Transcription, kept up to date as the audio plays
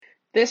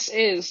This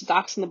is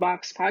Docs in the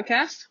Box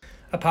podcast.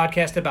 A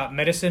podcast about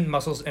medicine,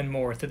 muscles, and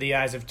more through the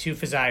eyes of two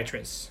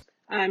physiatrists.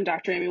 I'm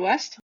Dr. Amy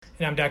West.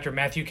 And I'm Dr.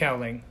 Matthew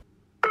Cowling.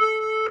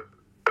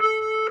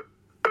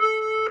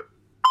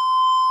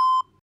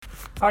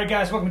 All right,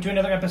 guys, welcome to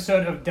another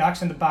episode of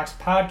Docs in the Box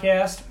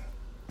podcast.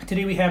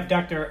 Today we have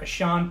Dr.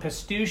 Sean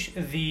Pastuch,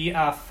 the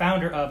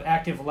founder of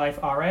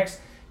ActiveLife Rx,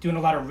 doing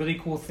a lot of really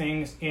cool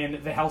things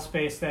in the health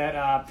space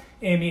that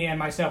Amy and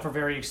myself are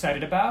very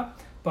excited about.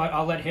 But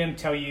I'll let him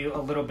tell you a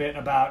little bit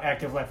about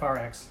ActiveLife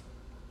Rx.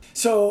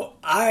 So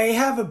I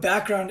have a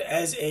background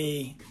as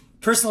a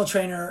personal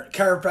trainer,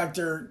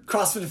 chiropractor,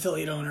 CrossFit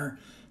affiliate owner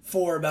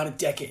for about a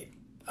decade.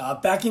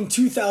 Back in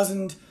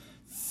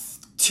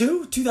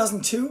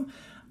 2002,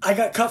 I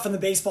got cut from the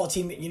baseball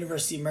team at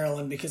University of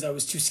Maryland because I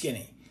was too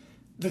skinny.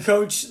 The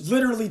coach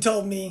literally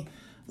told me,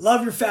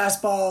 love your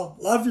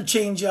fastball, love your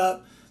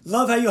changeup,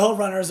 love how you hold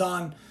runners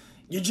on,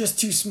 you're just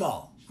too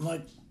small. I'm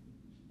like,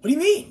 what do you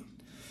mean?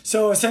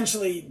 So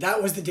essentially,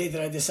 that was the day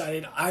that I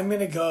decided I'm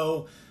going to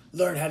go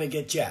learn how to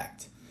get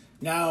jacked.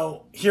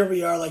 Now, here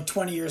we are like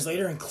 20 years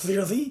later and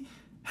clearly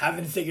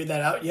haven't figured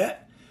that out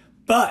yet.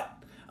 But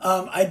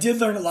I did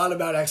learn a lot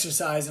about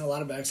exercise and a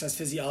lot about exercise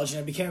physiology,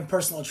 and I became a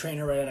personal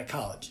trainer right out of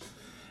college.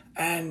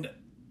 And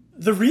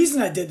the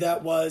reason I did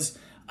that was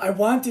I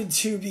wanted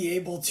to be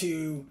able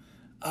to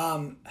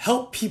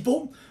help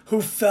people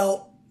who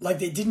felt like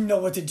they didn't know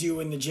what to do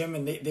in the gym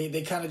and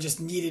they kind of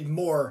just needed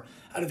more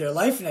out of their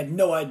life and had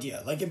no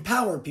idea. Like,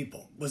 empower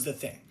people was the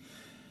thing.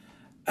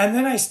 And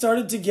then I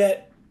started to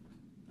get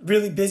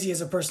really busy as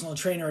a personal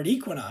trainer at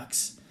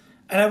Equinox,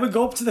 and I would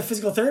go up to the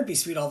physical therapy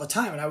suite all the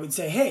time and I would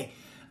say, hey,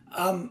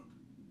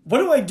 what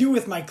do I do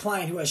with my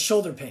client who has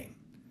shoulder pain?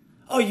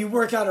 Oh, you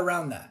work out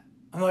around that.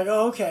 I'm like,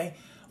 oh, okay.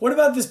 What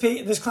about this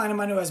client of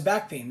mine who has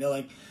back pain? They're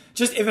like,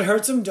 just if it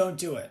hurts them, don't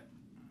do it.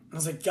 I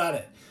was like, got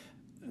it.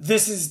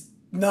 This is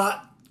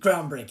not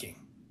groundbreaking.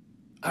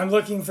 I'm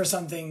looking for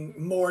something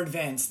more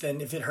advanced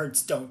than if it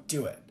hurts, don't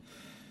do it.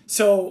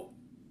 So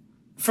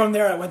from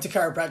there, I went to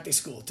chiropractic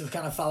school to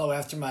kind of follow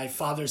after my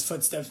father's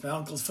footsteps, my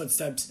uncle's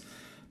footsteps.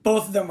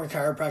 Both of them were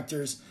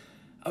chiropractors.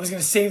 I was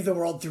going to save the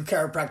world through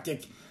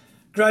chiropractic.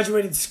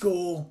 Graduated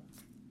school,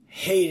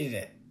 hated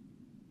it.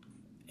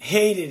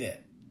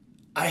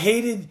 I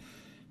hated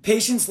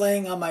patients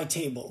laying on my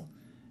table,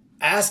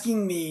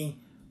 asking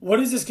me, what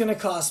is this going to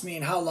cost me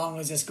and how long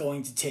is this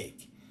going to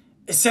take?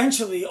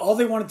 Essentially, all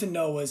they wanted to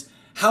know was,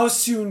 how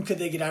soon could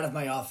they get out of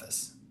my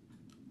office?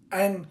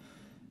 And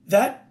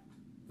that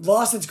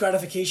lost its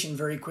gratification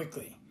very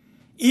quickly.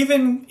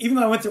 Even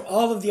though I went through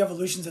all of the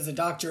evolutions as a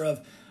doctor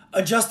of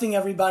adjusting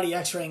everybody,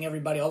 x-raying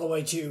everybody, all the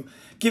way to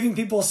giving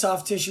people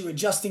soft tissue,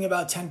 adjusting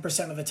about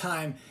 10% of the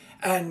time,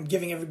 and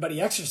giving everybody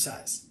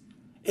exercise,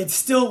 it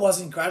still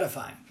wasn't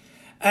gratifying.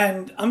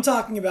 And I'm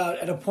talking about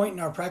at a point in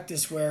our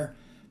practice where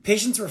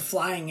patients were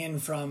flying in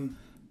from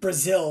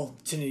Brazil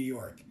to New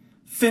York,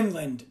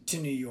 Finland to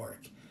New York,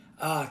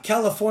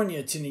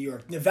 California to New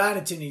York,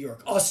 Nevada to New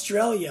York,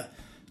 Australia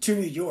to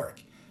New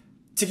York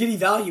to get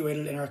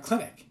evaluated in our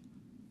clinic,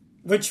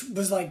 which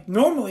was like,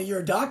 normally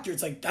you're a doctor.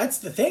 It's like, that's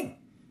the thing.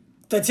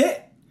 That's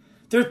it.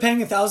 They're paying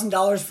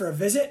 $1,000 for a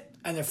visit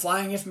and they're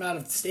flying in from out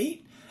of the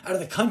state, out of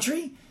the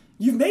country.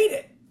 You've made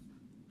it.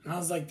 And I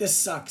was like, this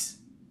sucks.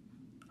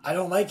 I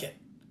don't like it.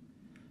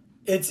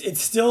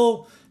 It's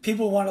still,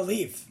 people want to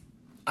leave.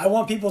 I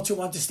want people to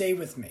want to stay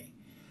with me.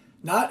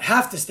 Not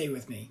have to stay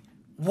with me,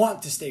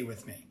 want to stay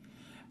with me.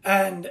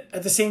 And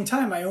at the same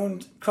time, I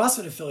owned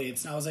CrossFit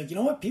affiliates. And I was like, you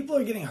know what? People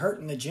are getting hurt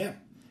in the gym.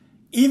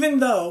 Even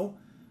though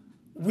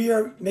we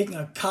are making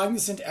a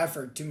cognizant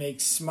effort to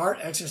make smart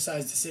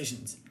exercise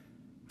decisions,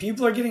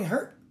 people are getting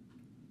hurt.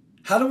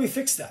 How do we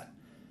fix that?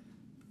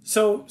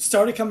 So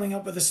started coming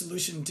up with a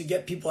solution to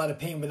get people out of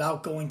pain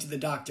without going to the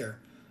doctor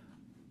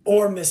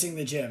or missing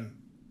the gym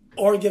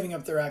or giving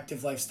up their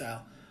active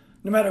lifestyle,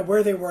 no matter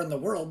where they were in the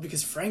world,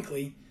 because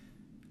frankly,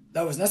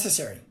 that was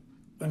necessary.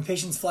 When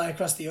patients fly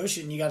across the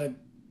ocean, you gotta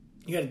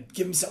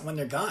give them something when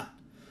they're gone.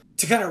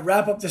 To kind of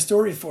wrap up the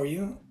story for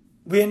you,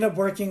 we end up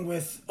working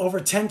with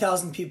over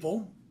 10,000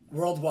 people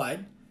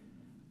worldwide,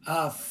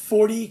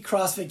 40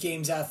 CrossFit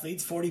Games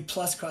athletes, 40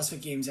 plus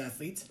CrossFit Games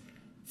athletes,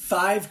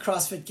 5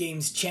 CrossFit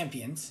Games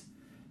champions,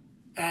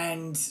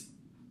 and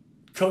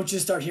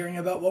coaches start hearing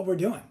about what we're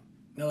doing.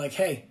 They're like,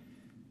 hey,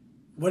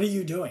 what are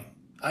you doing?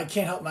 I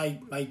can't help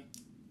my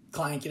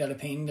client get out of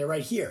pain. They're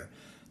right here.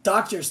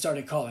 Doctors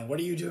started calling. What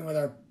are you doing with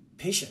our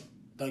patient?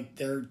 Like,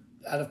 they're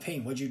out of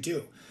pain. What'd you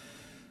do?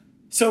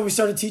 So we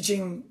started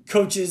teaching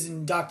coaches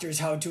and doctors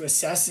how to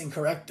assess and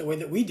correct the way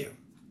that we do.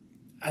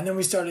 And then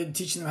we started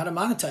teaching them how to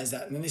monetize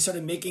that. And then they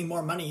started making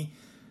more money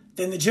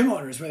than the gym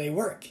owners where they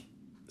work,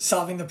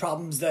 solving the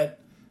problems that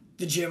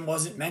the gym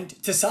wasn't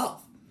meant to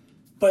solve,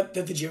 but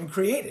that the gym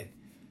created.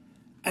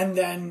 And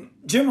then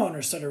gym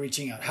owners started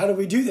reaching out. How do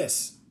we do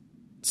this?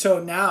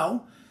 So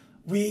now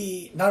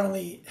we not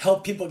only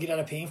help people get out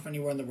of pain from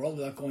anywhere in the world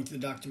without going to the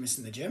doctor,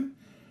 missing the gym,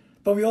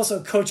 but we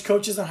also coach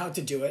coaches on how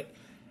to do it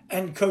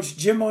and coach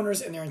gym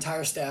owners and their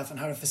entire staff on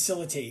how to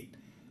facilitate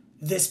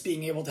this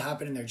being able to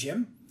happen in their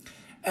gym.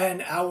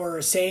 And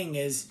our saying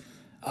is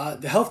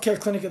the healthcare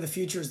clinic of the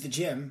future is the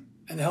gym,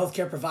 and the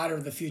healthcare provider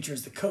of the future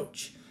is the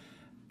coach.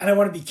 And I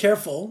want to be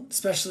careful,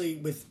 especially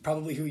with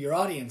probably who your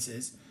audience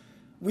is.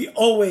 We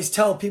always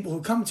tell people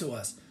who come to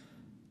us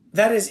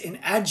that is an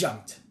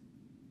adjunct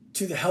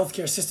to the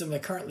healthcare system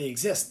that currently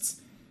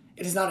exists.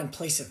 It is not in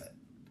place of it.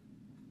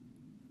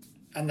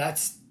 And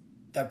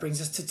that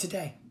brings us to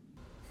today.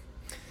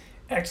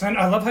 Excellent.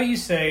 I love how you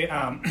say,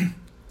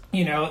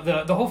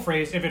 the whole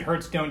phrase, if it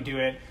hurts, don't do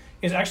it,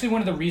 is actually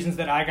one of the reasons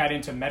that I got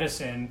into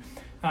medicine,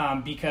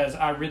 because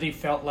I really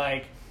felt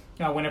like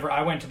whenever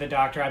I went to the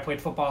doctor, I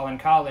played football in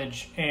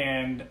college,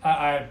 and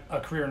I had a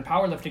career in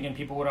powerlifting, and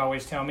people would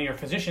always tell me, or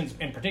physicians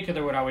in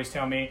particular would always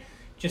tell me,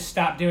 just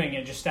stop doing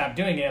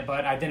it,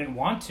 but I didn't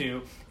want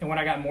to. And when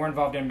I got more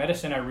involved in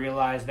medicine, I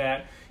realized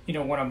that,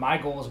 one of my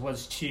goals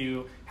was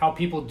to help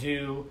people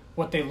do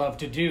what they love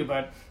to do.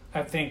 But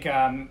I think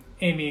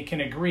Amy can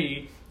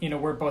agree,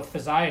 we're both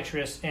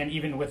physiatrists, and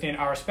even within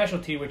our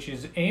specialty, which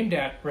is aimed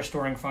at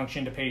restoring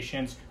function to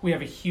patients, we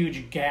have a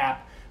huge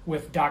gap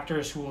with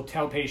doctors who will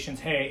tell patients,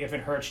 hey, if it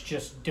hurts,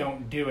 just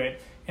don't do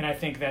it. And I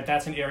think that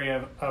that's an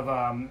area of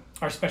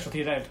our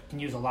specialty that can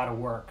use a lot of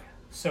work.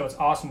 So it's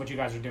awesome what you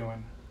guys are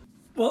doing.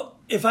 Well,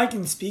 if I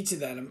can speak to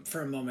that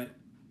for a moment,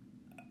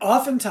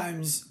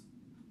 oftentimes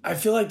I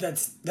feel like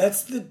that's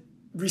the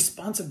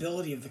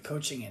responsibility of the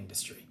coaching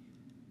industry.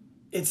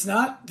 It's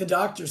not the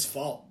doctor's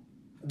fault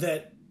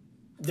that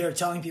they're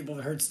telling people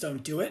if it hurts,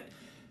 don't do it.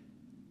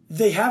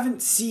 They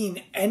haven't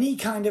seen any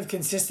kind of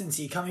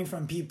consistency coming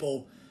from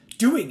people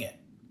doing it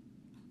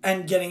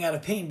and getting out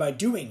of pain by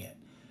doing it.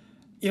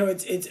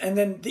 It's and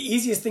then the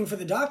easiest thing for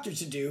the doctor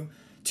to do,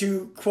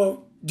 to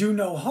quote, do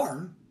no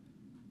harm,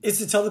 is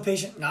to tell the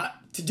patient not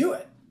to do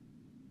it.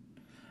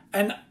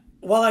 And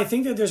while I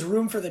think that there's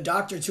room for the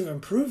doctor to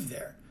improve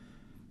there,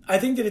 I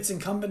think that it's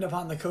incumbent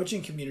upon the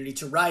coaching community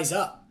to rise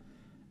up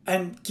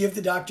and give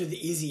the doctor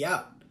the easy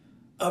out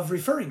of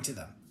referring to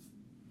them.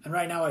 And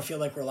right now I feel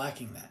like we're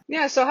lacking that.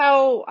 Yeah, so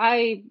how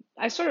I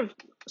sort of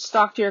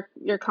stalked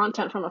your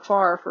content from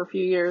afar for a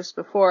few years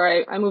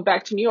before I moved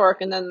back to New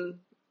York, and then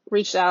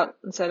reached out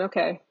and said,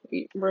 okay,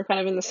 we're kind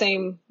of in the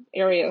same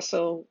area,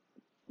 so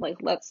like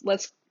let's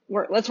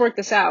work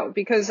this out,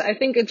 because I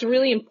think it's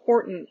really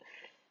important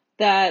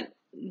that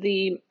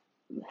the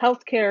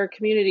healthcare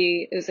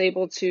community is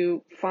able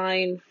to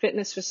find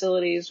fitness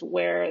facilities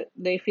where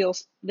they feel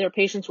their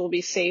patients will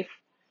be safe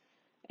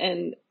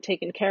and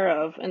taken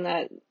care of, and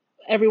that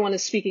everyone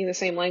is speaking the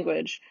same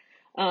language.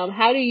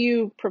 How do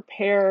you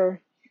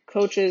prepare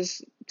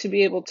coaches to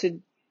be able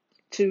to,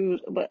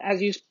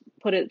 as you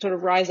put it, sort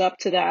of rise up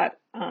to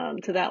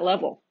that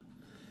level?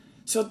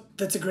 So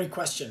that's a great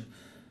question.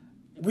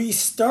 We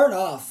start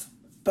off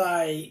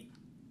by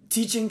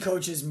teaching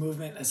coaches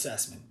movement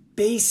assessment,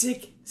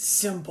 basic,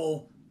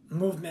 simple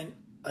movement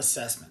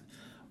assessment.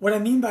 What I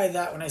mean by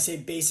that when I say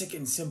basic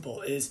and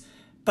simple is,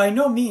 by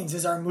no means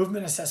is our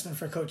movement assessment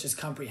for coaches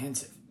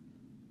comprehensive.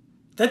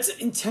 That's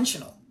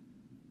intentional.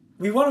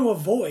 We want to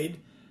avoid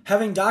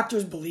having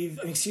coaches believe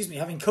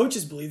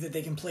that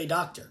they can play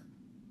doctor.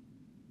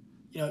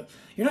 You're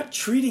not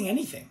treating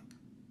anything.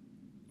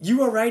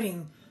 You are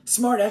writing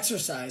smart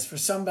exercise for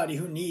somebody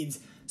who needs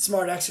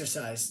smart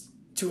exercise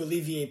to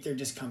alleviate their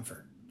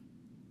discomfort.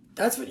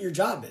 That's what your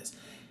job is.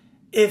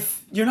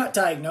 If you're not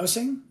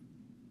diagnosing,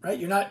 right?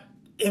 You're not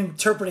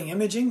interpreting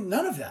imaging,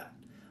 none of that.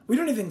 We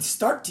don't even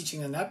start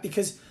teaching them that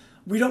because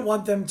we don't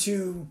want them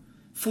to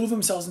fool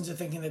themselves into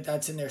thinking that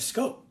that's in their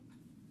scope.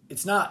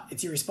 It's not.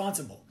 It's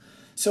irresponsible.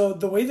 So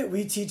the way that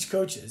we teach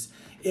coaches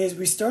is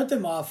we start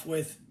them off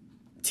with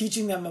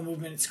teaching them a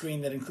movement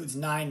screen that includes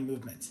 9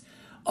 movements.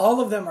 All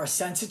of them are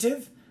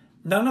sensitive.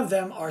 None of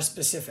them are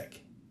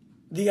specific.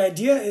 The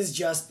idea is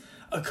just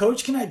a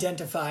coach can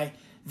identify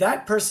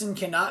that person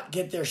cannot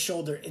get their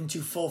shoulder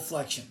into full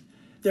flexion.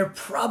 They're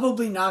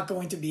probably not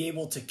going to be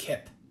able to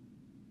kip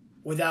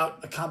without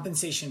a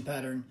compensation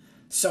pattern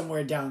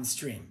somewhere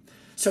downstream.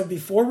 So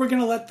before we're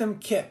going to let them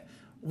kip,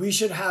 we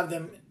should have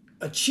them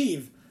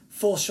achieve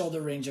full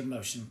shoulder range of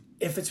motion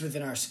if it's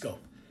within our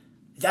scope.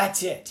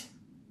 That's it.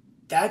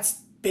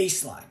 That's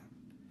baseline.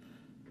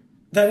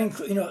 That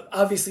includes,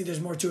 obviously there's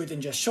more to it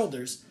than just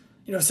shoulders.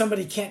 If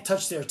somebody can't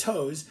touch their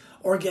toes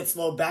or gets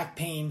low back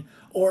pain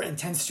or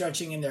intense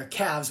stretching in their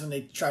calves when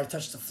they try to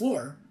touch the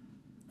floor,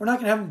 we're not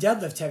going to have them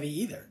deadlift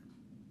heavy either.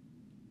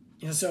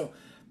 So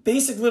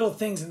basic little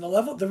things. And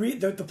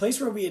the place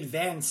where we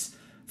advance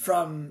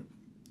from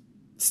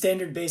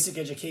standard basic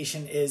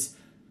education is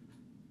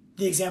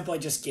the example I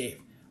just gave.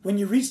 When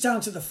you reach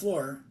down to the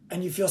floor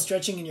and you feel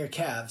stretching in your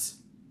calves,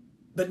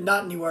 but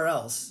not anywhere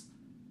else,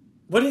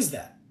 what is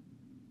that?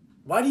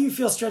 Why do you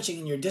feel stretching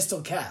in your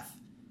distal calf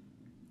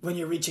when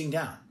you're reaching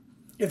down?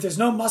 If there's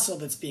no muscle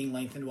that's being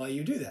lengthened while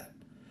you do that.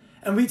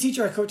 And we teach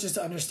our coaches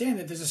to understand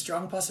that there's a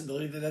strong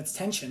possibility that that's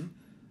tension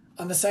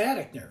on the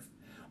sciatic nerve,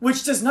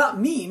 which does not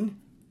mean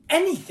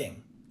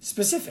anything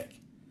specific.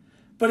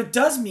 But it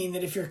does mean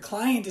that if your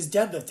client is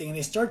deadlifting and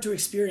they start to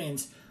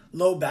experience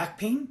low back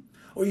pain,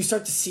 or you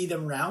start to see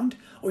them round,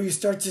 or you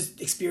start to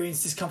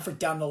experience discomfort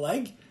down the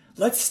leg,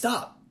 let's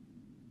stop.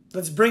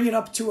 Let's bring it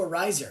up to a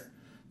riser,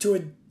 to a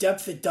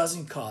depth that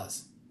doesn't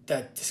cause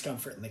that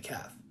discomfort in the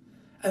calf.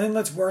 And then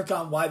let's work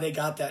on why they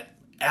got that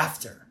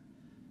after.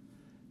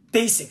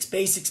 Basics,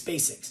 basics,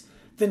 basics.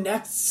 The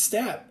next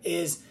step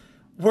is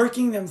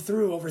working them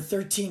through over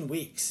 13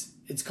 weeks.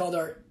 It's called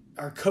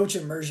our coach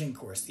immersion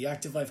course, the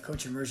ActiveLife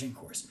coach immersion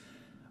course.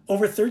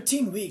 Over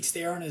 13 weeks,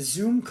 they are on a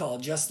Zoom call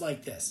just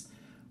like this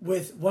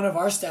with one of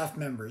our staff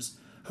members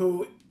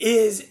who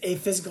is a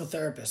physical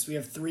therapist. We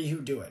have 3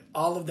 who do it.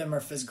 All of them are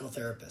physical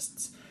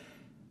therapists.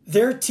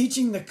 They're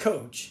teaching the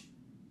coach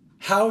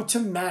how to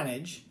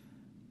manage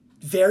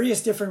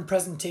various different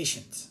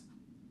presentations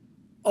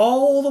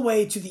all the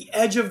way to the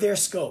edge of their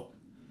scope,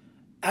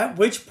 at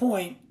which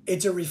point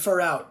it's a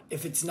refer out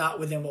if it's not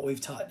within what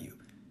we've taught you.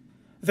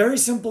 Very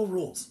simple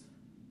rules.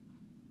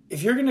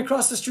 If you're going to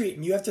cross the street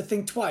and you have to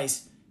think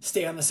twice,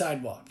 stay on the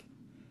sidewalk.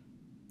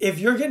 If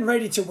you're getting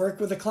ready to work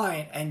with a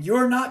client and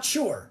you're not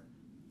sure,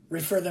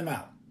 refer them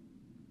out.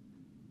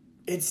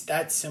 It's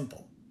that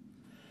simple.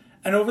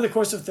 And over the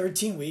course of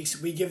 13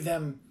 weeks, we give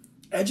them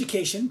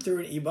education through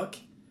an ebook,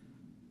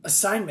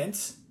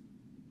 assignments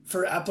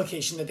for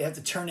application that they have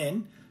to turn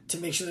in to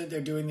make sure that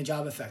they're doing the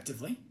job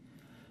effectively.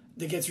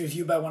 That gets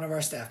reviewed by one of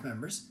our staff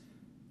members.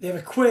 They have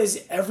a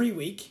quiz every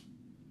week,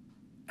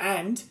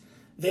 and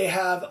they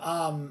have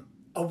a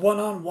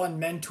one-on-one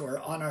mentor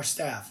on our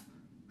staff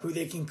who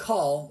they can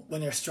call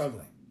when they're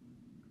struggling.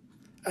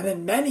 And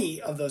then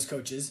many of those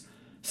coaches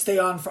stay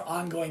on for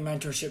ongoing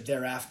mentorship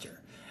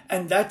thereafter.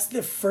 And that's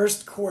the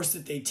first course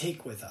that they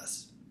take with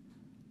us.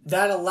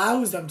 That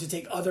allows them to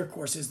take other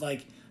courses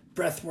like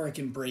breathwork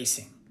and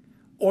bracing,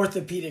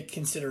 orthopedic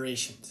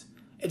considerations,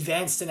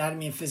 advanced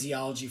anatomy and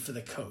physiology for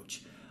the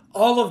coach.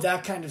 All of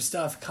that kind of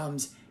stuff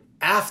comes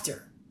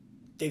after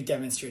they've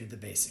demonstrated the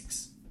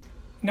basics.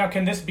 Now,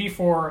 can this be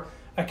for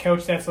a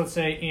coach that's, let's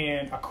say,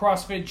 in a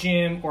CrossFit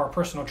gym or a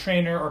personal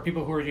trainer or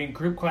people who are doing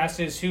group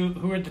classes?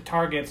 Who are the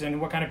targets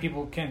and what kind of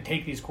people can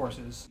take these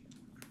courses?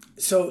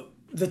 So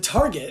the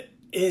target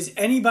is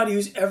anybody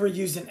who's ever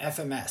used an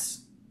FMS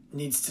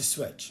needs to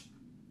switch.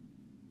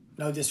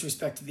 No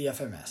disrespect to the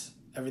FMS.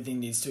 Everything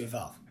needs to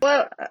evolve.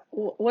 Well,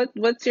 what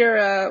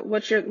are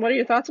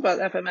your thoughts about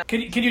FMS?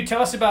 Can you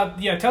tell us about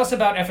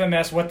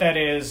FMS, what that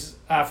is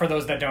for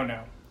those that don't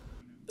know?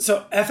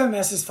 So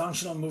FMS is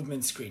functional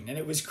movement screen, and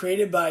it was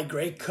created by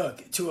Greg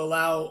Cook to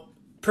allow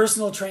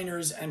personal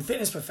trainers and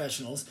fitness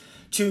professionals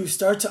to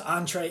start to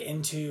entree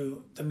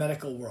into the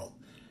medical world.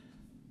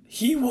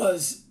 He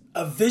was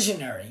a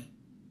visionary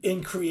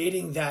in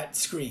creating that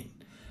screen.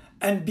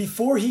 And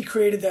before he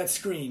created that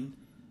screen,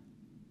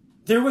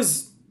 there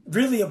was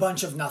really a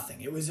bunch of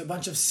nothing. It was a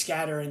bunch of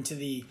scatter into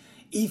the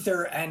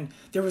ether, and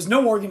there was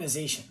no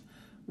organization.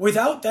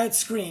 Without that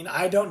screen,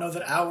 I don't know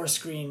that our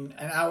screen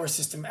and our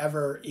system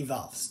ever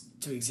evolves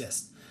to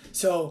exist.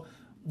 So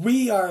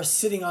we are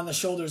sitting on the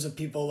shoulders of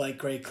people like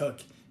Greg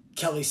Cook,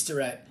 Kelly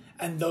Starrett,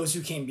 and those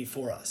who came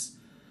before us.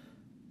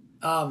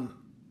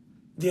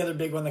 The other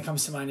big one that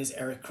comes to mind is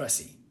Eric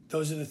Cressy.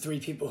 Those are the 3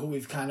 people who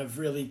we've kind of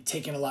really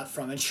taken a lot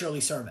from, and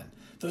Shirley Sermon.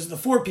 Those are the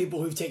 4 people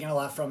who we've taken a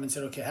lot from and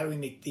said, okay, how do we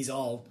make these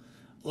all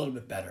a little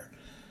bit better?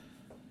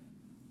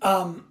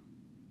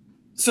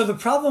 So the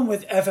problem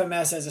with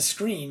FMS as a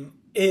screen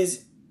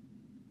is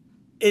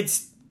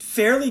it's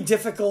fairly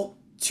difficult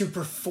to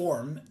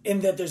perform in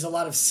that there's a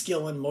lot of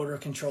skill and motor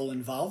control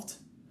involved,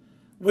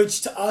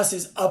 which to us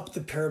is up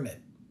the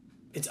pyramid.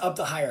 It's up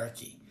the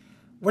hierarchy.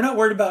 We're not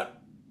worried about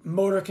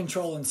motor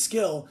control and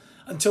skill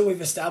until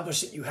we've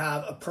established that you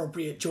have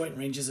appropriate joint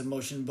ranges of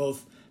motion,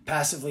 both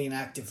passively and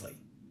actively.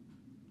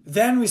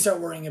 Then we start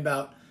worrying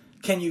about,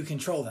 can you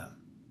control them?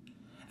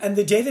 And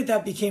the day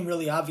that became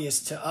really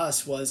obvious to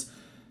us was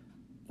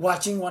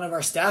watching one of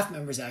our staff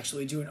members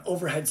actually do an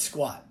overhead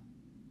squat.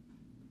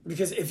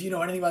 Because if you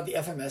know anything about the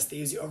FMS, they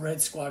use the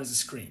overhead squat as a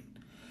screen.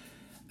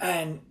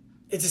 And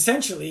it's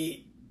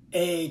essentially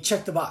a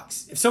check the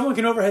box. If someone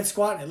can overhead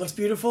squat and it looks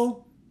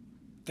beautiful,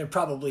 they're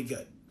probably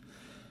good.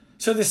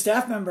 So the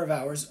staff member of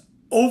ours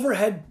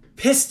overhead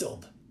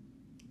pistoled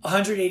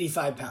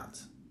 185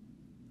 pounds.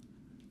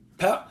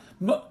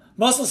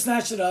 Muscle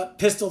snatched it up,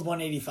 pistoled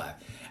 185.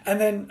 And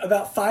then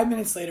about 5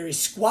 minutes later, he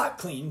squat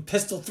clean,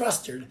 pistol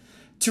thrustered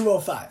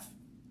 205,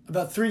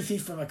 about 3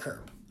 feet from a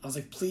curb. I was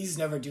like, please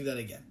never do that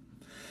again.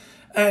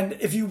 And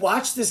if you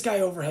watch this guy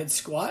overhead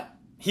squat,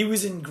 he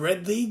was in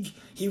grid league.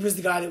 He was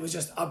the guy that was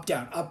just up,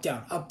 down, up,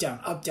 down, up, down,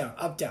 up, down,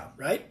 up, down,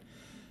 right?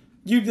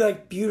 You'd be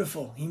like,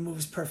 beautiful. He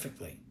moves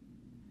perfectly.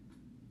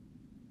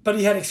 But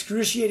he had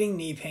excruciating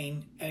knee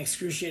pain and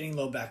excruciating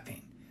low back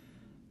pain.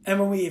 And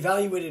when we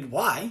evaluated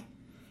why,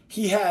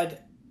 he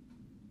had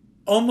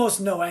almost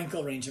no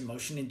ankle range of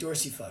motion in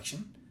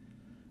dorsiflexion,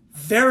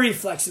 very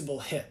flexible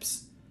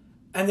hips,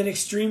 and an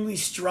extremely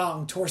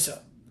strong torso.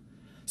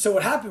 So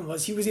what happened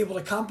was he was able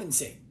to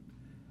compensate,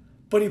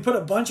 but he put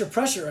a bunch of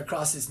pressure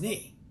across his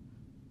knee.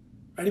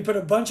 Right? He put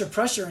a bunch of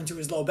pressure into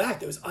his low back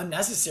that was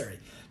unnecessary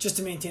just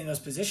to maintain those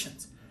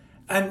positions.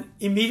 And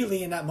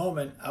immediately in that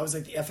moment, I was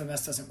like, the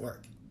FMS doesn't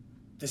work.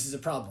 This is a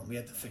problem. We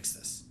have to fix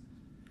this.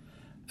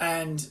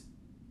 And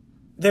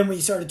then we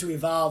started to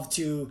evolve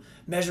to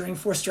measuring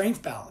for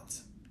strength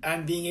balance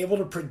and being able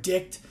to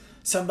predict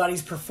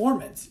somebody's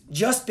performance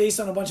just based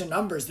on a bunch of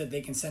numbers that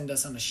they can send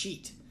us on a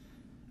sheet.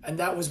 And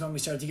that was when we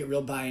started to get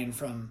real buy-in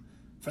from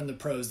the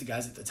pros, the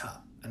guys at the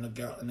top, and the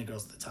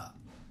girls at the top.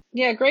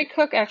 Yeah, Greg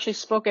Cook actually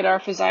spoke at our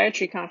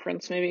physiatry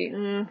conference maybe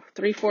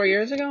 3-4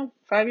 years ago,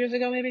 5 years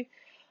ago maybe.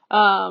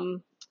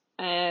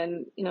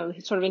 And,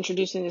 he's sort of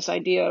introducing this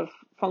idea of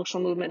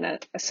functional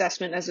movement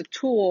assessment as a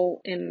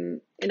tool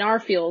in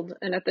our field.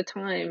 And at the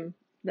time,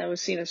 that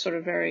was seen as sort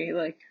of very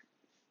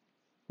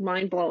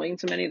mind-blowing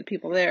to many of the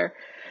people there.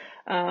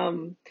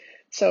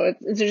 So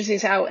it's interesting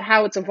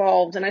how it's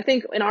evolved. And I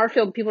think in our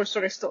field, people are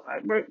sort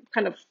of we're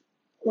kind of a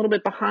little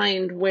bit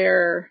behind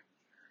where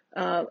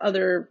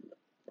other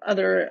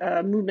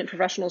movement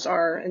professionals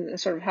are, and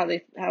sort of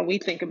how we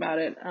think about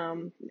it.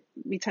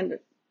 We tend to,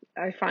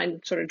 I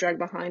find, sort of drag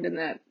behind in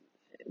that,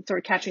 sort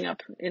of catching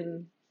up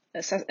in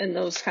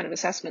those kind of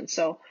assessments.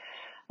 So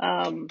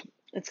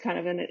it's kind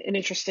of an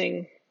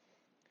interesting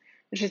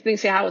to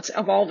see how it's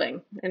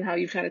evolving and how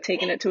you've kind of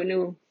taken it to a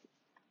new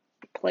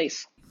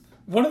place.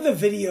 One of the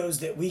videos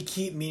that we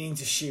keep meaning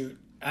to shoot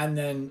and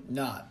then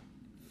not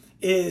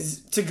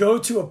is to go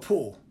to a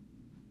pool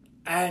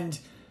and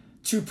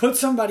to put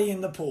somebody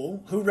in the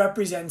pool who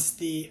represents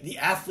the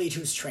athlete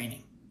who's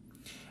training,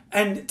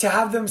 and to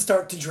have them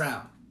start to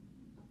drown,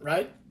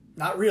 right?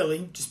 Not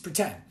really, just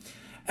pretend.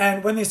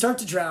 And when they start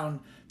to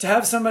drown, to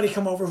have somebody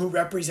come over who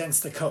represents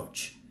the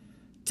coach,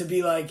 to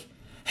be like,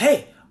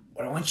 hey,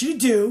 what I want you to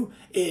do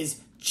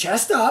is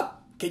chest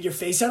up, get your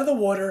face out of the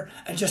water,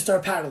 and just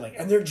start paddling.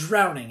 And they're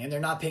drowning, and they're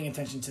not paying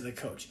attention to the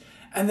coach.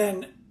 And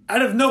then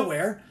out of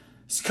nowhere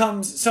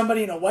comes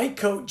somebody in a white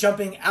coat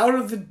jumping out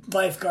of the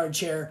lifeguard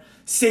chair,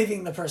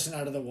 saving the person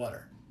out of the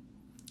water.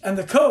 And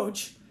the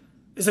coach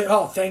is like,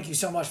 oh, thank you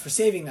so much for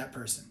saving that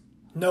person.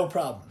 No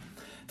problem.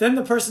 Then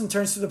the person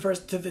turns to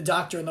the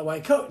doctor in the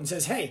white coat and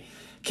says, hey,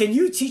 can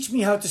you teach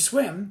me how to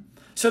swim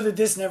so that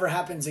this never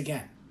happens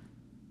again?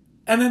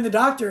 And then the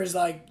doctor is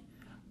like,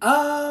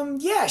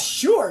 yeah,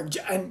 sure.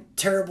 And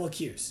terrible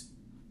cues,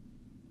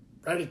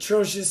 right?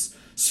 Atrocious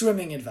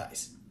swimming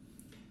advice.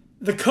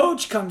 The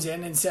coach comes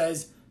in and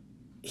says,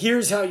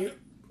 here's how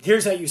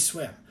you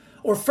swim.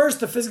 Or first,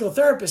 the physical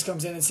therapist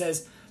comes in and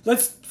says,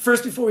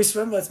 before we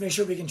swim, let's make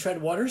sure we can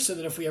tread water so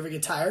that if we ever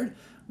get tired,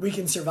 we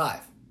can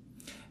survive.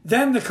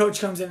 Then the coach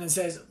comes in and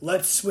says,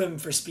 let's swim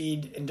for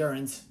speed,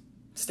 endurance,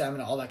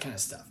 stamina, all that kind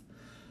of stuff,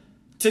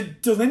 to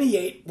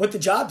delineate what the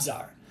jobs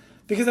are.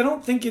 Because I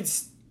don't think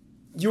it's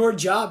your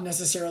job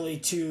necessarily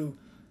to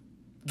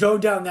go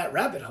down that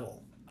rabbit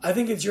hole. I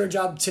think it's your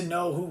job to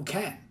know who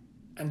can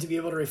and to be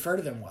able to refer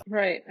to them well.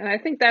 Right. And I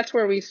think that's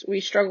where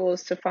we struggle,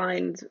 is to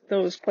find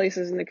those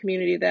places in the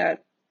community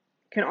that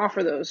can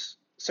offer those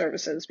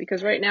services.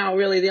 Because right now,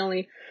 really, the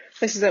only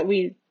places that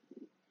we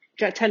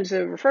tend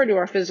to refer to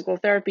are physical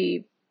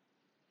therapy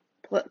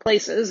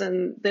places,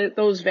 and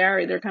those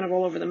vary. They're kind of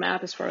all over the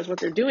map as far as what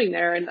they're doing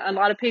there. And a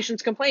lot of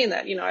patients complain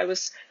that,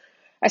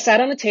 I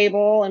sat on a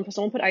table and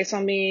someone put ice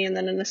on me, and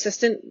then an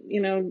assistant,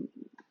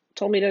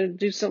 told me to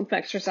do some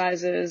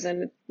exercises.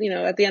 And,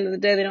 at the end of the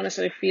day, they don't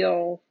necessarily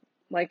feel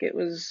like it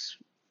was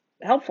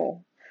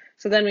helpful.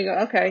 So then we go,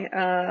 okay,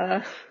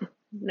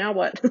 now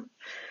what?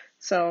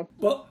 So.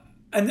 Well,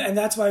 and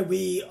that's why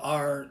we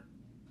are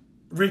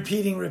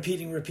repeating that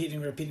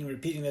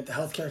the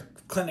healthcare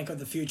clinic of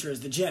the future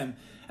is the gym,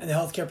 and the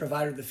healthcare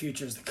provider of the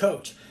future is the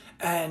coach.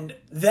 And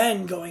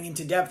then going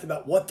into depth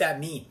about what that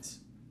means.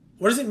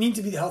 What does it mean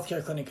to be the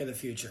healthcare clinic of the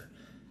future?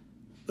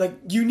 Like,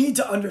 you need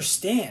to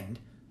understand,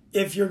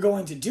 if you're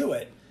going to do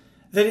it,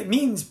 that it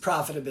means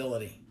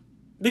profitability.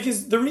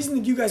 Because the reason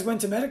that you guys went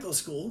to medical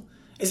school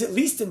is at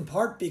least in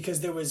part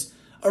because there was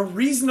a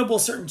reasonable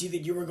certainty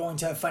that you were going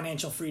to have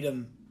financial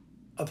freedom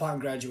upon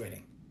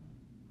graduating.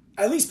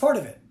 At least part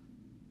of it,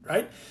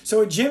 right?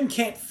 So a gym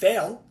can't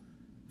fail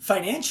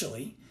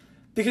financially,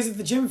 because if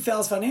the gym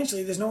fails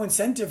financially, there's no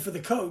incentive for the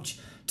coach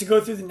to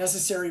go through the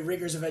necessary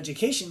rigors of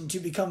education to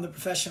become the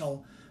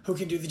professional who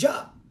can do the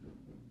job.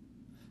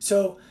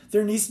 So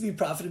there needs to be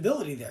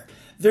profitability there.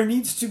 There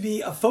needs to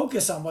be a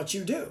focus on what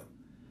you do.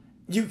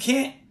 You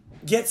can't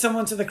get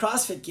someone to the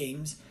CrossFit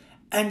Games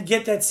and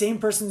get that same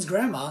person's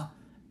grandma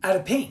out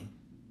of pain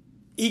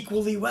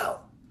equally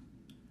well.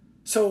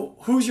 So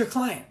who's your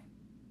client?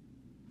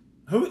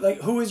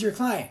 Who is your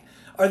client?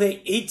 Are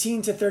they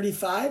 18 to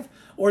 35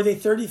 or are they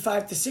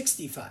 35 to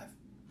 65?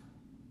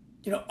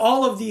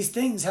 All of these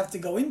things have to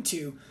go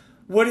into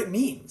what it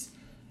means.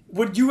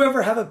 Would you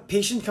ever have a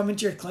patient come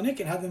into your clinic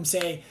and have them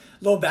say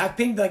low back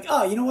pain? Be like,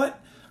 oh, you know what?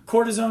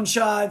 Cortisone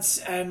shots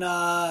and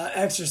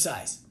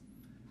exercise.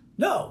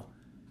 No.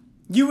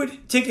 You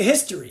would take a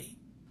history.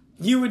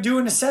 You would do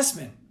an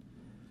assessment.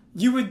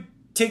 You would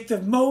take the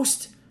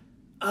most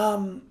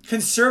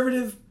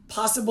conservative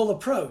possible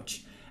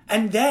approach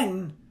and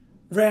then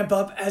ramp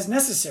up as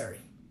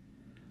necessary.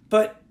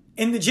 But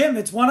in the gym,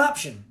 it's one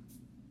option.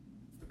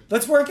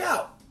 Let's work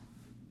out.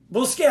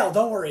 We'll scale.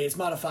 Don't worry. It's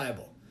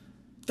modifiable.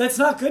 That's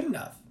not good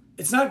enough.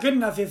 It's not good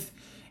enough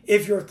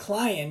if your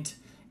client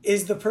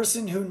is the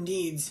person who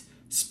needs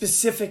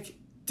specific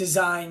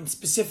design,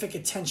 specific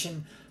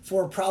attention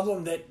for a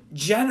problem that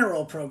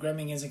general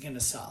programming isn't going to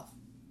solve.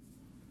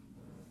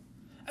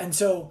 And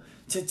so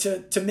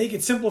to make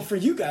it simple for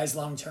you guys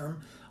long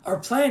term, our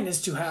plan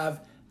is to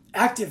have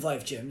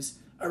ActiveLife gyms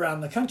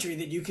around the country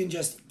that you can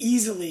just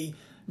easily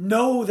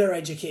know their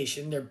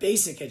education, their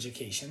basic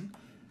education,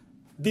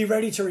 be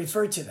ready to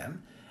refer to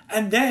them,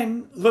 and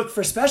then look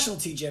for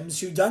specialty gyms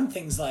who've done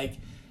things like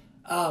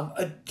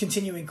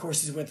continuing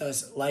courses with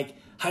us, like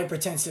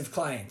hypertensive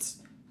clients,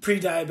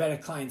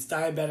 pre-diabetic clients,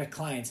 diabetic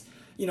clients,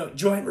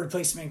 joint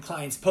replacement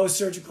clients,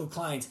 post-surgical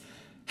clients,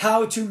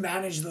 how to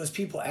manage those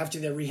people after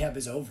their rehab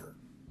is over.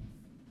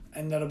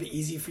 And that'll be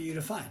easy for you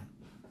to find.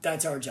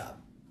 That's our job.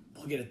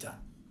 We'll get it done.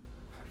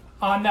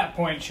 On that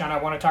point, Sean,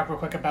 I want to talk real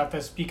quick about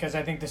this because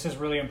I think this is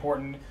really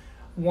important.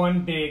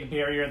 One big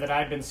barrier that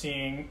I've been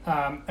seeing,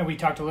 and we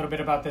talked a little bit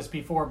about this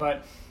before,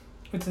 but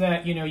it's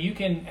that, you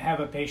can have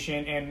a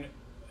patient, and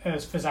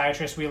as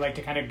physiatrists, we like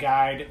to kind of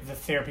guide the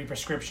therapy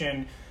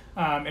prescription,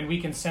 and we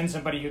can send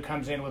somebody who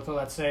comes in with,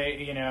 let's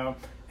say,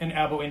 an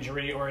elbow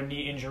injury or a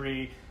knee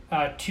injury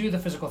to the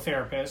physical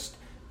therapist.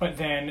 But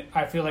then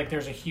I feel like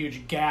there's a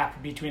huge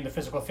gap between the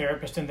physical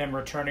therapist and them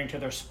returning to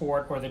their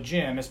sport or the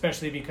gym,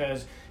 especially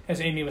because,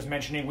 as Amy was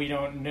mentioning, we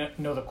don't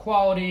know the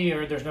quality,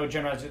 or there's no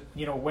general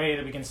way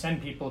that we can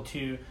send people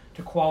to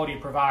quality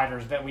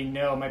providers that we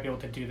know might be able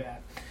to do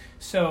that.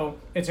 So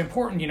it's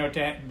important,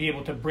 to be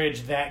able to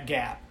bridge that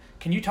gap.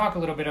 Can you talk a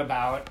little bit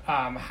about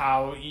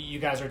how you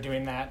guys are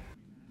doing that?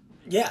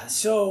 Yeah,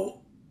 so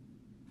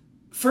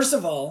first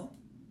of all,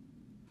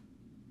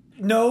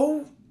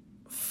 no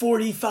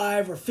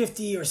 45 or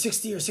 50 or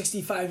 60 or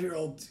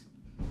 65-year-old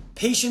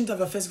patient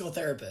of a physical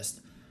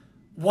therapist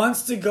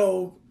wants to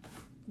go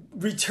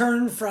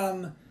return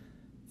from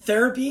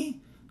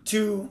therapy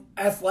to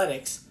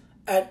athletics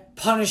at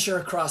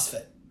Punisher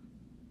CrossFit.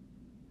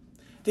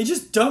 They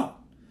just don't,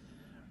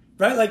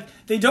 right? Like,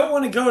 they don't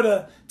want to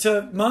go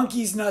to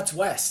Monkeys Nuts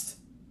West.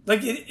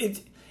 Like,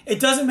 it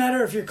doesn't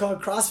matter if you're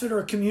called CrossFit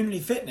or community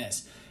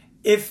fitness.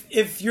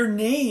 If your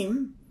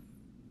name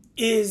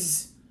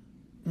is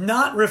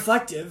not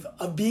reflective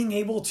of being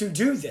able to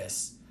do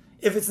this,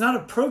 if it's not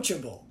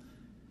approachable,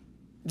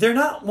 they're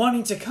not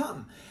wanting to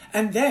come.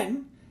 And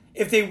then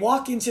if they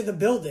walk into the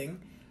building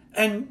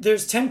and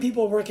there's 10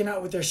 people working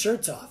out with their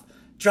shirts off,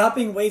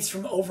 dropping weights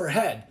from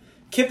overhead,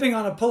 kipping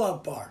on a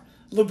pull-up bar,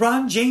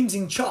 LeBron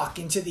Jamesing chalk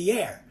into the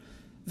air,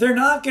 they're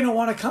not going to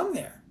want to come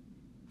there.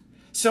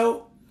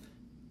 So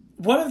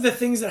one of the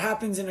things that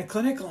happens in a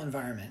clinical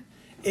environment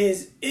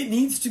is it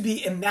needs to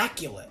be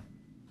immaculate.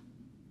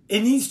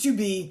 It needs to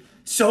be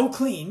so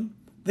clean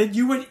that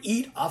you would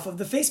eat off of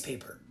the face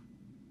paper.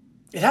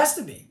 It has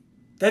to be.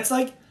 That's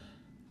like,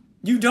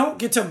 you don't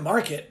get to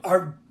market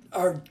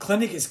our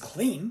clinic is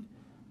clean.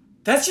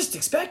 That's just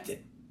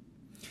expected.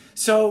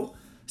 So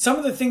some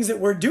of the things that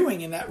we're doing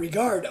in that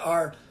regard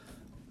are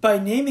by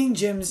naming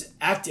gyms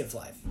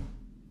ActiveLife,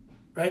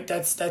 right?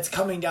 That's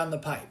coming down the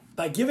pipe.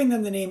 By giving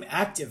them the name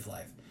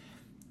ActiveLife,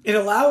 it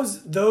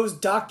allows those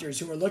doctors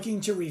who are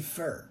looking to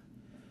refer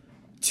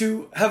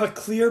to have a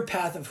clear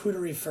path of who to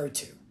refer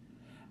to.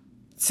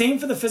 Same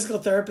for the physical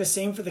therapist,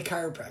 same for the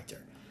chiropractor.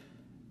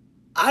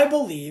 I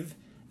believe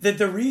that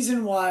the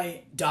reason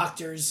why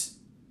doctors,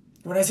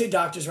 when I say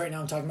doctors right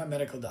now, I'm talking about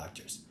medical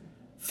doctors,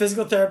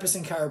 physical therapists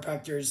and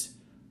chiropractors,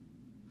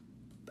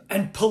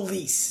 and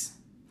police,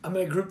 I'm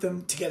going to group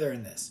them together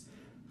in this.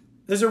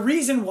 There's a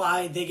reason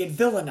why they get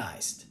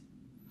villainized,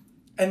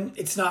 and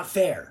it's not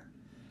fair.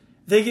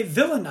 They get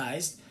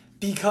villainized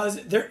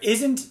because there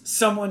isn't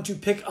someone to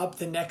pick up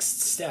the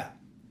next step.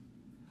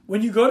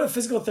 When you go to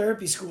physical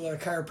therapy school or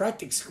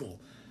chiropractic school,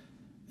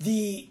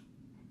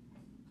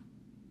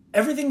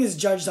 everything is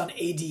judged on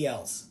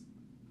ADLs.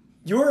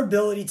 Your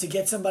ability to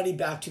get somebody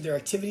back to their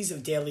activities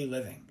of daily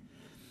living.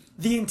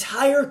 The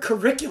entire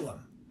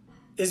curriculum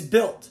is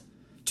built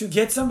to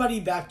get somebody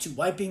back to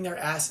wiping their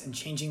ass and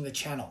changing the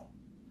channel.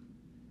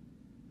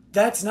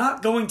 That's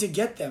not going to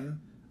get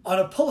them on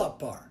a pull-up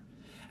bar.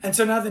 And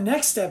so now the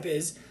next step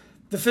is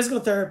the physical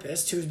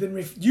therapist who's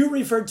been, you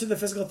referred to the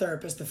physical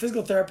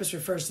therapist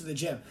refers to the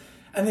gym.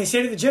 And they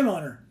say to the gym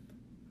owner,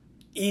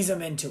 ease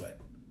them into it.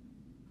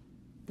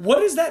 What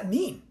does that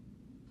mean?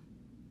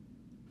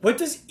 What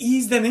does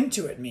ease them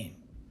into it mean?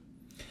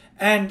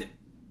 And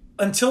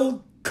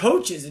until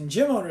coaches and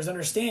gym owners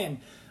understand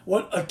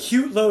what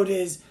acute load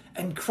is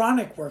and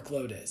chronic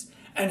workload is,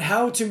 and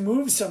how to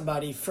move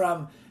somebody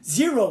from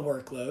zero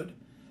workload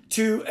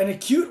to an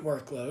acute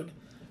workload,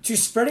 to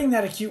spreading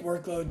that acute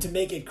workload to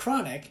make it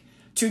chronic,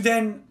 to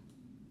then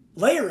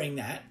layering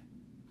that,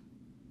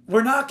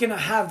 we're not going to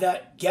have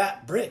that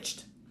gap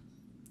bridged.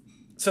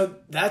 So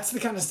that's the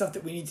kind of stuff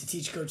that we need to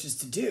teach coaches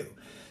to do.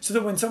 So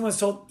that when someone's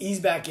told ease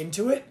back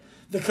into it,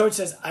 the coach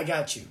says, I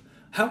got you.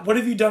 What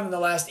have you done in the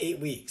last 8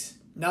 weeks?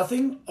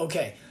 Nothing?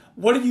 Okay.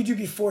 What did you do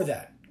before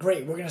that?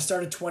 Great. We're going to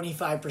start at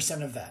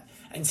 25% of that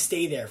and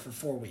stay there for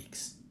 4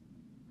 weeks.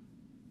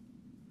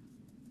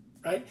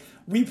 Right?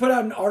 We put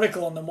out an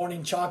article in the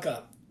Morning Chalk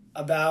Up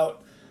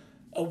about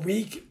a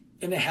week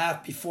and a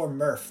half before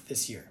Murph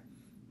this year.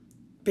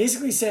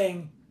 basically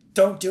saying,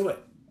 don't do it.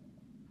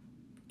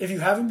 If you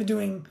haven't been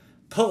doing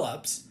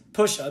pull-ups,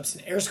 push-ups,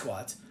 and air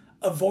squats,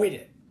 avoid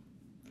it.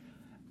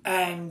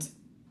 And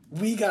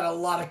we got a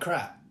lot of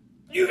crap.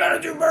 You got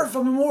to do Murph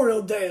on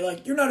Memorial Day.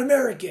 Like, you're not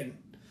American.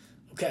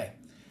 Okay.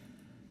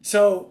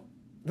 So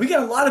we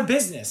got a lot of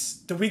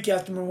business the week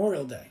after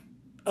Memorial Day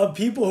of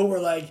people who were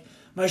like,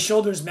 my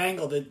shoulder's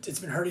mangled. It's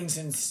been hurting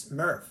since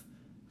Murph.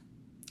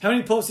 How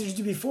many pull-ups did you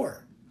do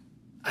before?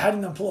 I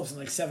hadn't done pull-ups in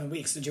like 7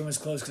 weeks. The gym was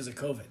closed because of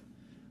COVID.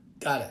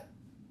 Got it.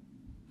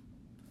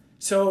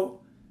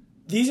 So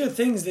these are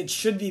things that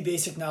should be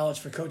basic knowledge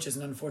for coaches,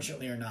 and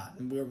unfortunately are not.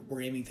 And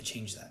we're aiming to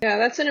change that. Yeah,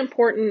 that's an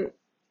important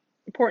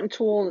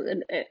tool.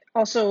 And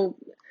also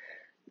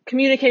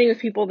communicating with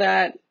people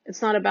that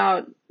it's not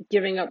about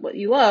giving up what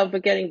you love,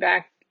 but getting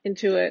back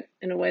into it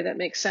in a way that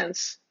makes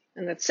sense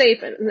and that's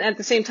safe, and at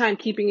the same time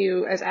keeping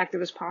you as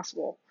active as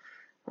possible.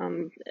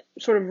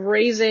 Sort of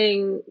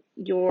raising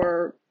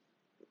your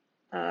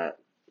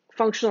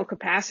functional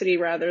capacity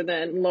rather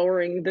than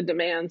lowering the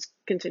demands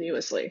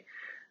continuously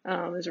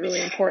is a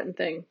really important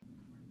thing.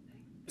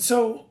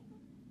 So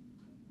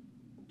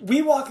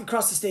we walk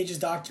across the stage as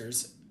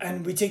doctors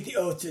and we take the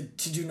oath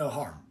to do no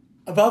harm.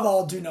 Above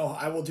all,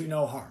 I will do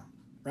no harm,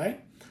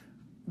 right?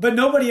 But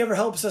nobody ever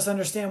helps us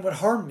understand what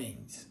harm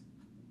means.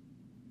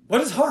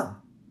 What is harm?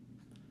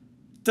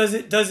 Does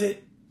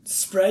it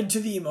spread to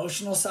the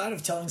emotional side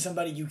of telling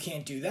somebody you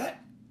can't do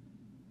that?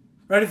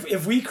 Right?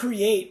 If we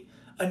create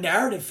a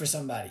narrative for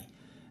somebody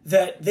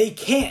that they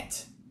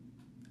can't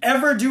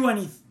ever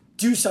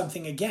do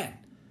something again,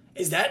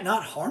 is that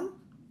not harm?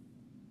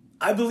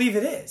 I believe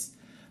it is.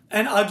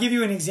 And I'll give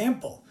you an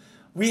example.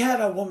 We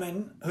had a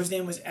woman whose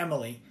name was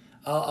Emily.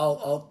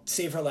 I'll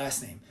save her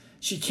last name.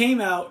 She came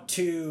out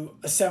to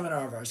a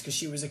seminar of ours because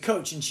she was a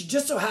coach, and she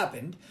just so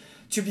happened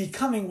to be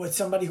coming with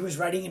somebody who was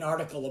writing an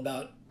article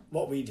about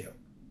what we do.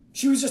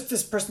 She was just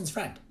this person's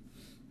friend.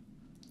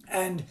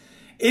 And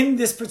in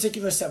this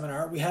particular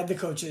seminar, we had the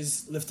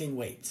coaches lifting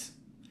weights.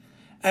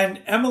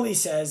 And Emily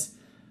says,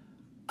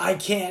 I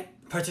can't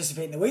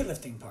participate in the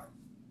weightlifting part.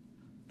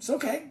 It's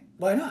okay.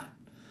 Why not?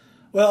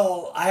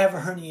 Well, I have a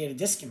herniated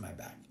disc in my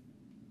back.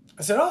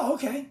 I said, oh,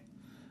 okay.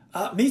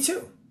 Me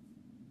too.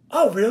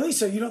 Oh, really?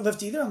 So you don't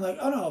lift either? I'm like,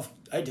 oh, no,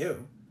 I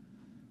do.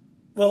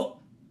 Well,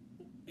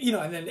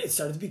 and then it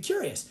started to be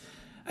curious.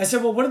 I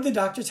said, well, what did the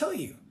doctor tell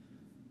you?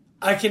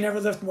 I can never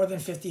lift more than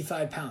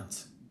 55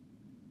 pounds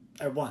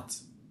at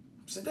once.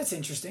 I said, that's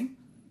interesting.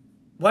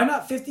 Why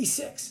not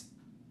 56?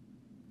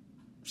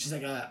 She's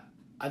like,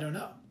 I don't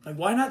know. Like,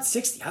 why not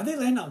 60? How'd they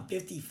land on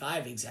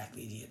 55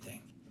 exactly, do you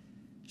think?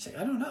 She's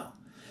like, I don't know.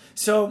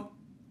 So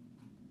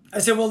I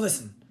said, well,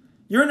 listen,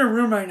 you're in a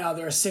room right now.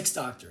 There are 6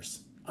 doctors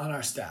on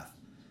our staff.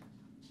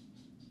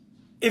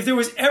 If there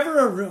was ever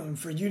a room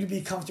for you to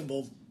be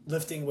comfortable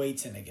lifting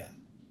weights in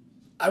again,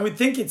 I would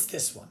think it's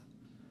this one.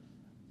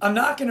 I'm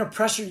not going to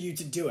pressure you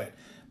to do it.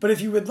 But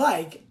if you would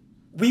like,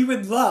 we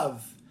would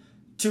love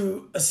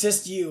to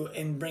assist you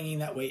in bringing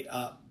that weight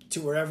up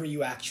to wherever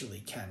you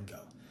actually can go.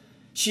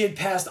 She had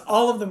passed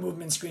all of the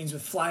movement screens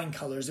with flying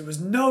colors. There was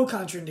no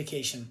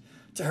contraindication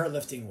to her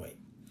lifting weight,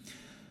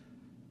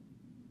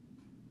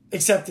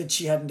 except that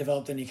she hadn't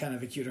developed any kind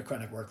of acute or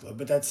chronic workload.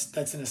 But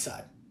that's an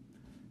aside.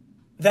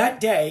 That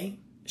day,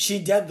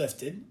 she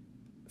deadlifted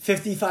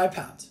 55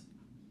 pounds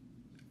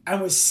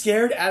and was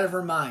scared out of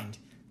her mind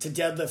to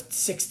deadlift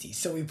 60.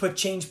 So we put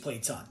change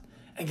plates on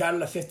and got her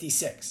to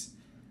 56.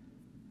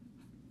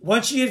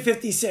 Once she hit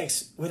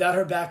 56, without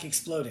her back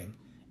exploding,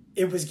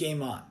 it was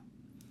game on.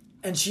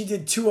 And she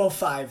did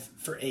 205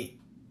 for 8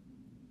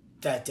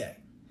 that day.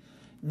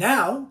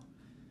 Now,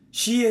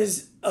 she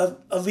is a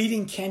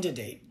leading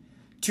candidate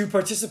to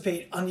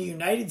participate on the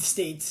United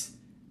States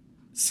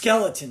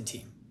skeleton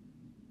team,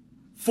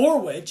 for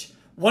which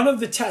one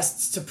of the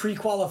tests to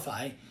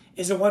pre-qualify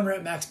is a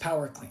 1-rep max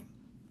power clean,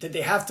 that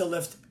they have to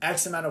lift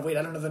X amount of weight,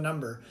 I don't know the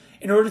number,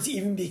 in order to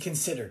even be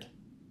considered.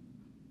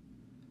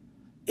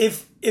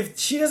 If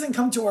she doesn't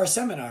come to our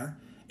seminar,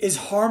 is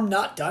harm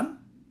not done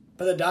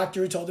by the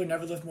doctor who told her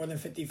never lift more than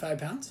 55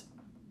 pounds?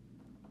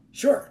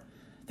 Sure,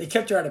 they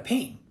kept her out of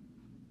pain,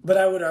 but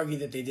I would argue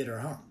that they did her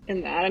harm.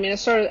 In that, I mean,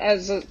 as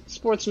a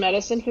sports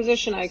medicine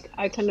physician,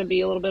 I tend to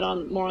be a little bit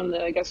more on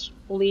the, I guess,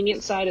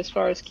 lenient side as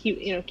far as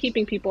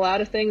keeping people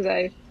out of things.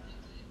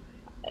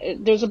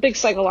 There's a big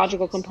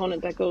psychological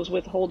component that goes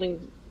with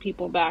holding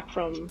people back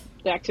from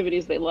the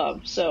activities they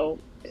love. So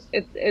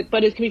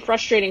but it can be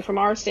frustrating from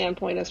our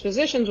standpoint as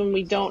physicians when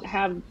we don't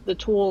have the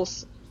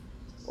tools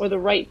or the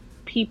right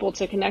people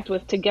to connect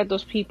with to get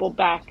those people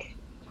back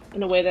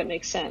in a way that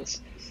makes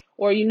sense.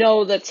 Or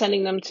that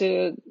sending them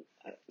to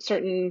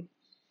certain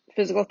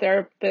physical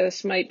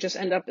therapists might just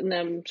end up in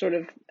them sort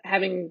of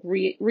having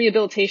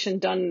rehabilitation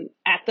done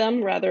at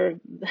them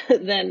rather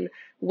than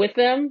with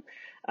them.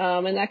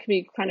 And that can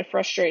be kind of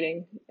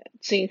frustrating,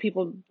 seeing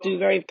people do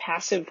very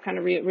passive kind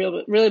of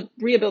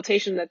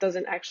rehabilitation that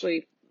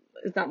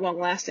is not long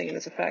lasting in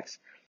its effects.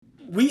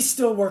 We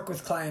still work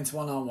with clients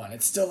one-on-one.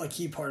 It's still a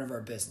key part of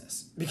our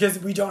business because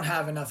we don't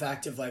have enough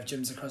active life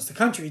gyms across the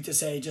country to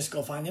say, just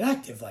go find an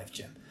active life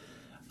gym.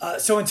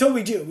 So until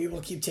we do, we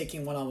will keep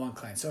taking one-on-one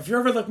clients. So if you're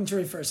ever looking to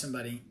refer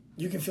somebody,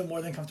 you can feel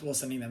more than comfortable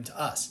sending them to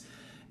us.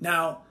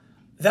 Now,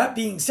 that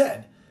being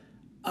said,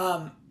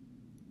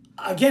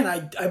 again,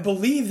 I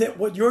believe that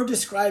what you're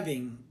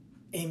describing,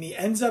 Amy,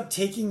 ends up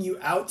taking you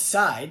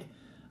outside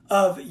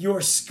of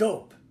your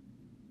scope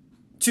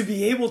to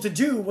be able to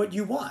do what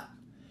you want.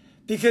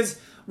 Because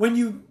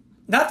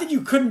not that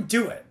you couldn't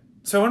do it.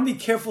 So I want to be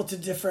careful to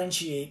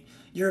differentiate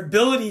your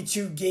ability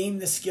to gain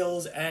the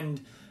skills and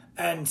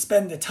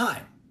spend the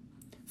time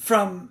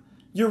from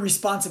your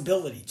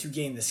responsibility to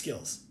gain the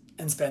skills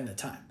and spend the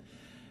time.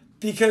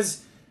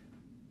 Because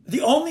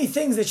the only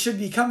things that should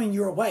be coming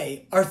your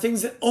way are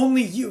things that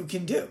only you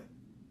can do.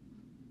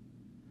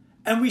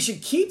 And we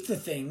should keep the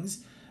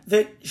things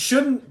that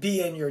shouldn't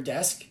be in your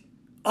desk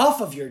off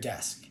of your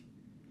desk.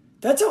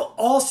 That's how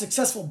all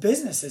successful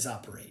businesses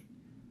operate.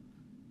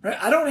 Right?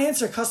 I don't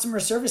answer customer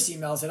service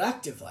emails at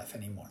ActiveLife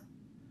anymore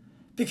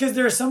because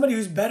there is somebody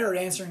who's better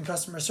at answering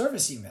customer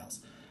service emails.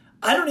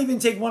 I don't even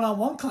take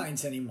one-on-one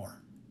clients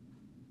anymore.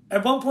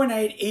 At one point I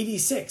had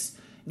 86.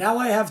 Now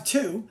I have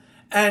 2,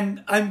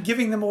 and I'm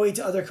giving them away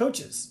to other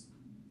coaches.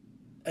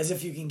 As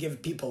if you can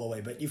give people away,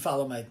 but you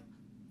follow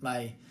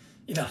my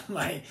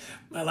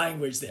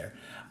language there.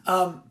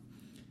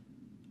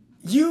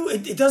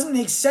 It doesn't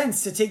make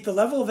sense to take the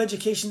level of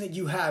education that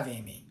you have,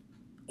 Amy,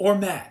 or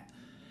Matt,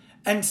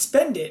 and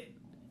spend it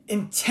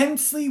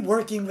intensely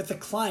working with the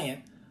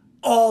client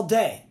all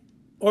day,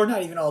 or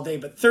not even all day,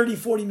 but 30,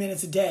 40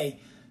 minutes a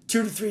day,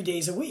 2 to 3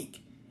 days a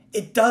week.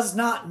 It does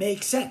not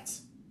make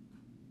sense.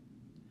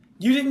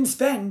 You didn't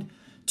spend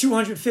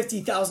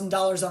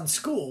 $250,000 on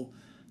school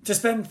to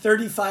spend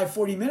 35,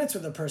 40 minutes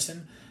with a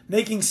person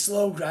making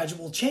slow,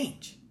 gradual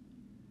change.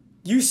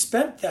 You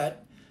spent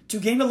that to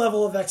gain a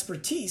level of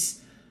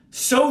expertise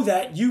so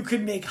that you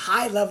could make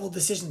high-level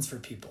decisions for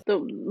people.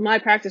 My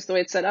practice, the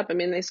way it's set up, I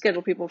mean, they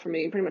schedule people for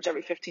me pretty much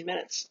every 15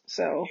 minutes.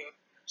 So,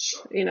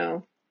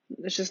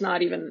 it's just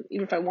not even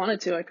if I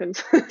wanted to, I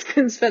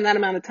couldn't spend that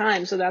amount of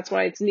time. So that's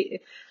why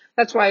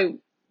that's why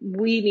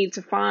we need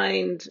to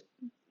find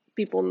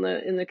people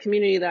in the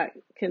community that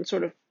can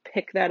sort of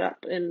pick that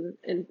up and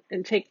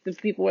take the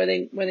people where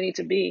they need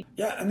to be.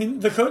 Yeah, I mean,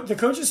 the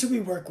coaches who we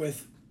work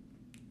with,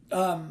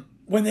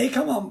 when they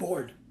come on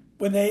board,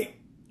 when they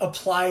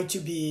apply to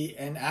be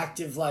an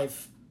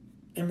ActiveLife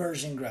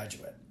immersion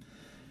graduate,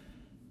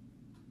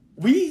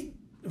 we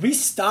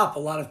stop a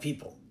lot of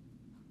people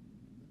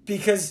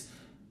because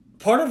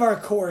part of our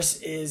course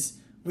is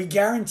we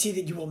guarantee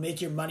that you will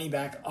make your money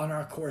back on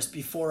our course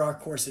before our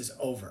course is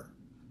over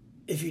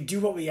if you do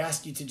what we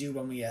ask you to do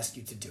when we ask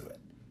you to do it.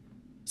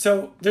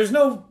 So there's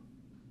no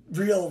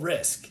real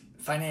risk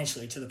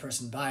financially to the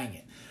person buying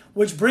it,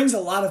 which brings a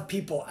lot of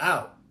people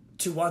out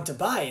to want to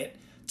buy it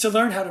to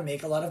learn how to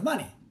make a lot of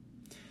money.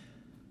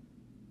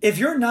 If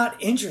you're not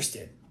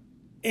interested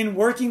in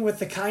working with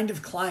the kind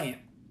of client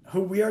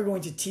who we are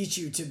going to teach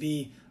you to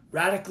be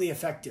radically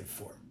effective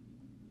for,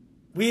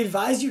 we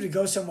advise you to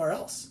go somewhere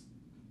else.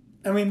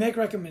 And we make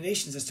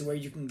recommendations as to where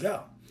you can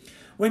go.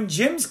 When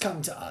gyms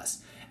come to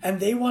us and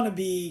they want to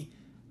be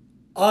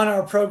on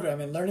our program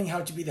and learning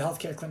how to be the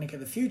healthcare clinic of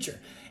the future,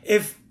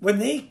 when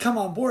they come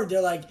on board,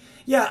 they're like,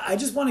 yeah, I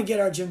just want to get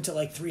our gym to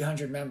like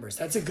 300 members.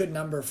 That's a good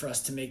number for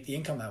us to make the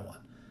income I want.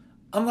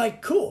 I'm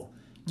like, cool.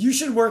 You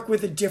should work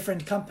with a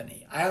different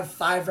company. I have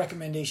 5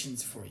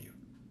 recommendations for you.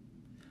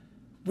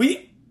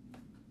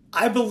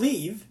 I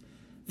believe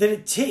that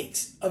it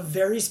takes a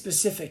very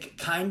specific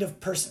kind of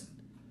person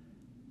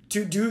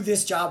to do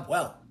this job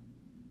well.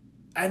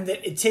 And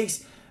that it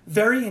takes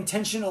very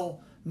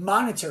intentional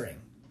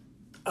monitoring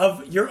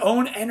of your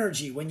own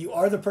energy when you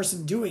are the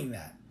person doing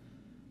that,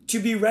 to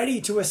be ready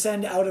to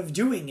ascend out of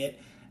doing it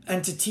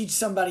and to teach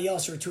somebody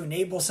else or to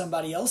enable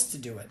somebody else to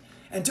do it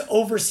and to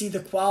oversee the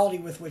quality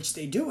with which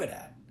they do it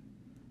at.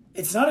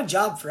 It's not a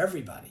job for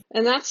everybody.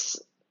 And that's,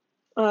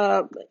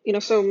 so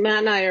Matt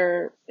and I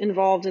are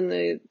involved in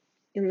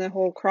the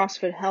whole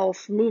CrossFit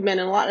health movement,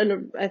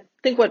 and I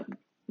think what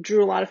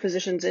drew a lot of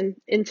physicians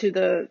into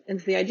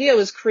the idea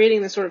was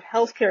creating this sort of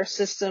healthcare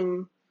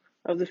system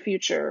of the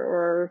future,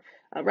 or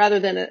rather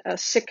than a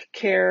sick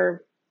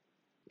care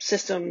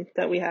system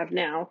that we have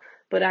now,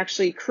 but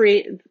actually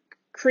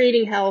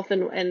creating health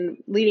and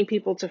leading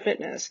people to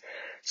fitness.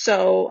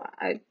 So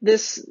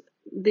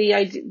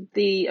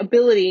the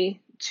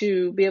ability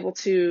to be able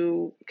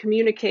to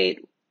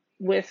communicate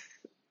with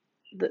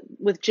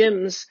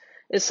gyms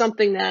is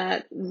something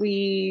that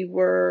we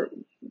were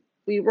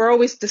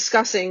always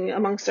discussing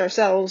amongst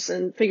ourselves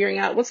and figuring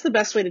out what's the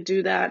best way to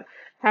do that.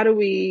 How do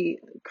we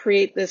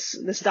create this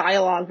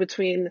dialogue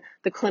between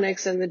the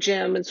clinics and the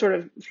gym and sort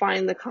of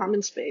find the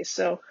common space?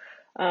 So,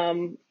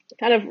 kind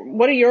of,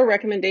 what are your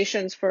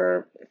recommendations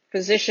for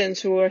physicians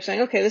who are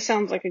saying, okay, this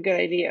sounds like a good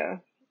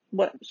idea.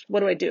 What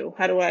do I do?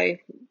 How do I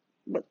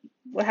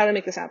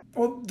make this happen?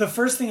 Well, the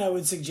first thing I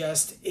would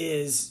suggest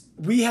is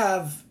we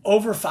have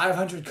over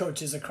 500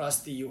 coaches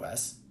across the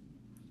U.S.,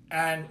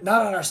 and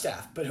not on our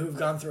staff, but who've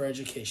gone through our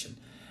education,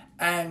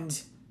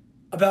 and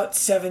about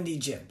 70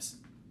 gyms.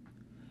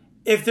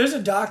 if there's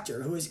a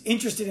doctor who is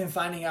interested in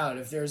finding out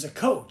if there's a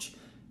coach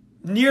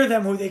near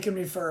them who they can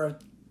refer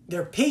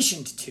their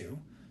patient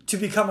to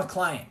become a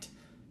client.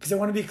 Because I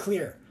want to be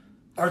clear,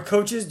 our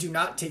coaches do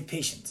not take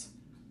patients.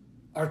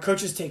 Our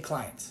coaches take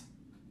clients.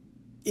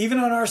 Even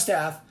on our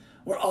staff,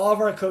 where all of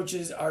our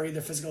coaches are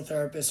either physical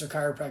therapists or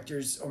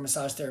chiropractors or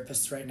massage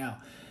therapists right now,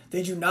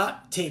 they do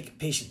not take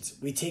patients.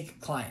 We take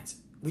clients.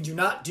 We do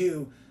not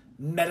do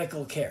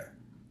medical care.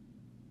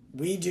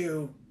 We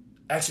do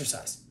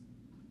exercise,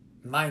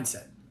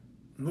 mindset,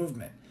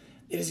 movement.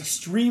 It is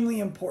extremely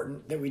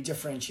important that we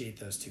differentiate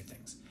those two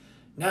things.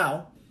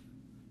 Now,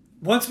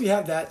 once we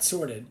have that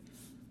sorted,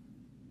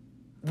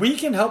 we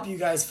can help you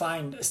guys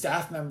find a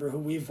staff member who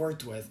we've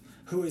worked with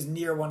who is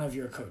near one of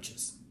your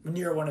coaches,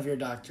 near one of your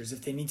doctors,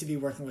 if they need to be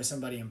working with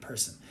somebody in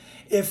person.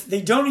 If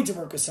they don't need to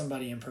work with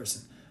somebody in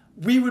person,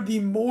 we would be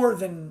more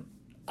than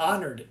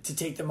honored to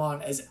take them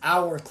on as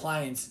our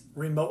clients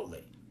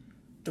remotely,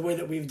 the way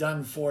that we've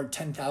done for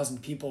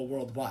 10,000 people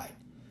worldwide.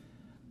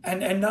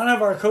 And none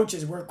of our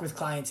coaches work with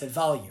clients at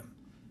volume.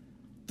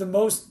 The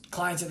most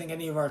clients I think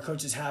any of our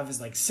coaches have is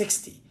like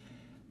 60,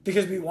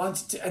 because we want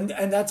to, and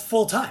that's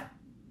full time.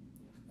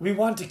 We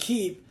want to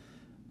keep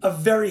a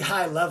very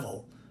high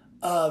level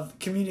of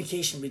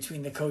communication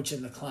between the coach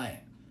and the client,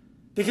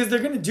 because they're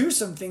going to do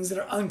some things that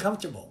are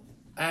uncomfortable,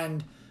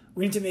 and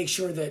we need to make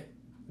sure that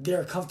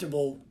they're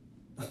comfortable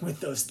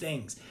with those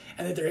things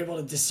and that they're able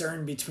to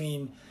discern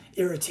between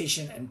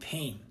irritation and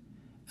pain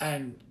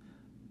and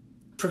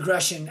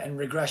progression and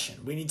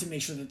regression. We need to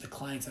make sure that the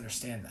clients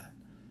understand that,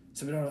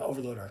 so we don't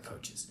overload our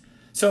coaches.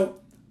 So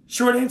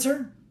short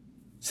answer,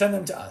 send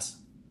them to us.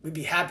 We'd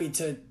be happy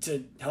to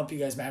help you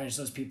guys manage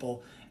those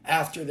people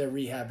after their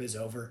rehab is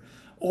over,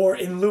 or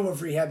in lieu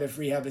of rehab if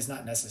rehab is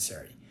not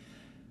necessary.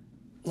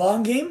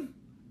 Long game,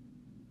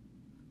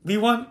 we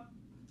want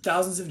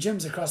thousands of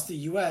gyms across the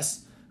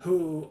US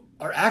who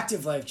are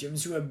ActiveLife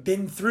gyms who have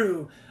been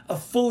through a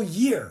full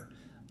year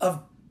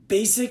of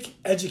basic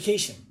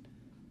education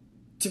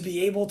to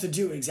be able to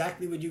do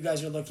exactly what you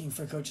guys are looking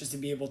for coaches to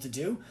be able to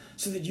do,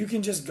 so that you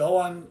can just go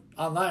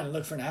online and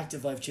look for an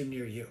ActiveLife gym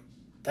near you.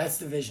 That's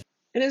the vision.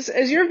 And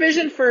is your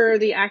vision for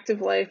the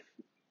ActiveLife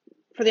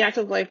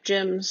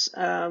gyms?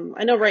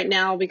 I know right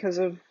now, because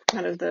of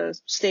kind of the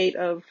state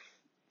of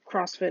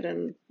CrossFit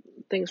and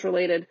things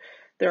related,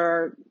 there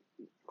are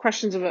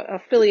questions of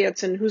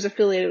affiliates and who's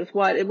affiliated with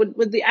what.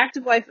 Would the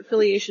ActiveLife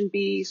affiliation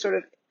be sort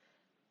of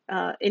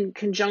in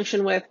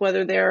conjunction with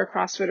whether they're a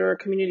CrossFit or a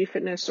community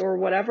fitness or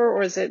whatever,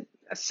 or is it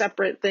a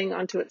separate thing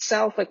unto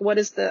itself? Like,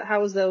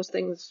 how is those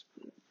things,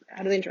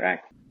 how do they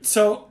interact?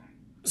 So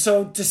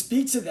to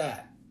speak to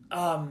that,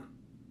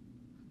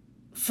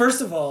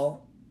 first of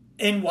all,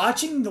 in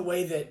watching the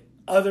way that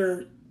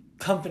other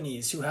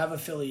companies who have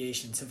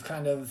affiliations have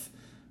kind of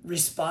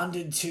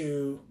responded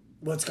to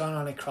what's gone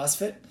on at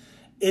CrossFit,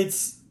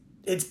 it's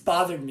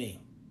bothered me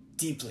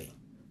deeply.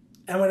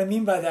 And what I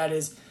mean by that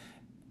is,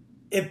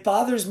 it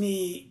bothers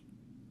me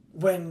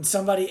when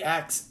somebody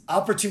acts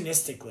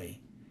opportunistically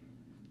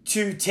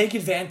to take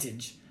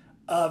advantage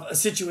of a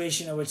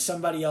situation in which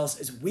somebody else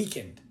is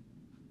weakened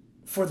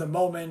for the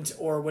moment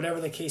or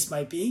whatever the case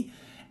might be,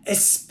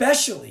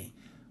 especially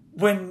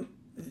when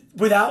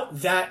without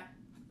that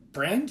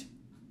brand,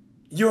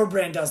 your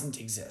brand doesn't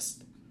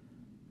exist.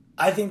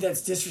 I think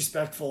that's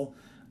disrespectful.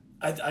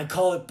 I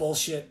call it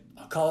bullshit.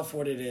 I'll call it for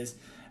what it is.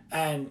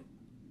 And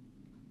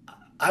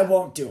I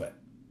won't do it.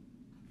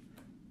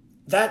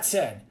 That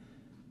said,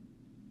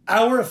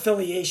 our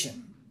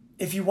affiliation,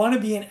 if you want to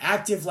be an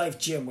ActiveLife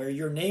gym where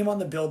your name on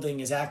the building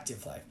is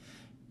ActiveLife,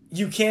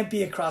 you can't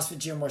be a CrossFit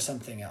gym or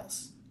something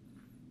else.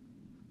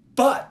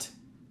 But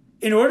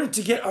in order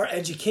to get our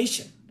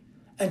education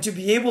and to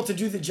be able to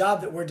do the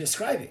job that we're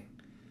describing,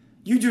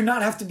 you do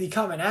not have to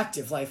become an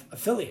ActiveLife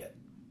affiliate.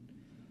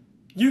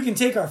 You can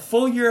take our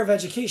full year of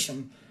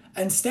education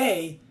and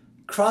stay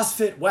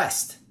CrossFit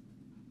West.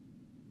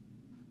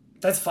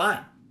 That's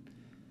fine.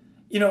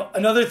 You know,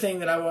 another thing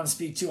that I want to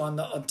speak to on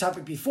the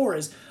topic before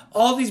is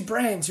all these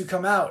brands who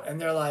come out and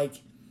they're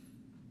like,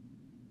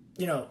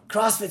 you know,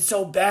 CrossFit's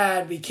so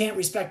bad, we can't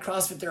respect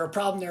CrossFit, they're a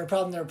problem, they're a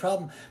problem, they're a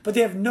problem. But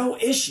they have no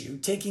issue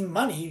taking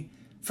money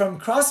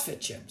from CrossFit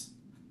gyms,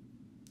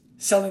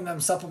 selling them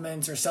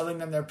supplements or selling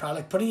them their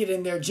product, putting it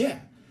in their gym.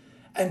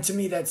 And to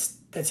me, that's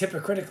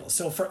hypocritical.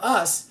 So for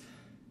us,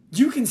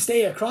 you can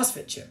stay a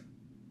CrossFit gym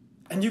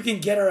and you can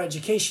get our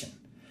education.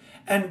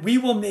 And we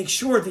will make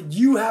sure that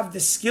you have the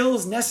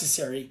skills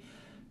necessary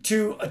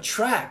to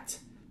attract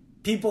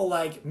people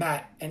like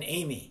Matt and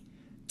Amy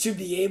to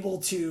be able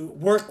to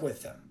work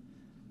with them.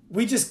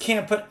 We just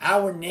can't put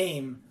our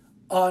name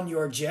on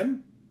your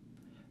gym,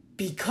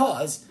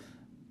 because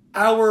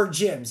our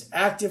gyms,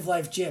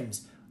 ActiveLife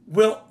gyms,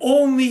 will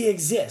only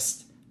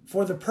exist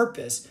for the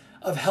purpose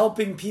of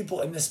helping people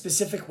in the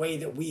specific way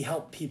that we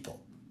help people.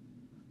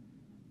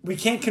 We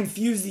can't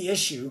confuse the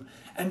issue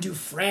and do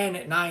Fran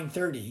at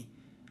 9:30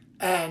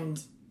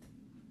 and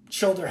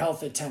shoulder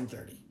health at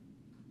 10:30.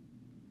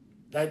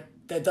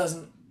 That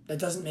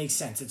doesn't make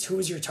sense. It's who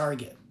is your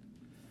target.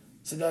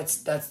 So that's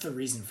the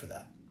reason for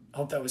that. I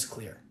hope that was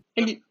clear.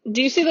 And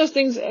do you see those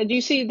things? Do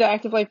you see the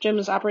Active Life gym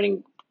as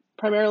operating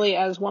primarily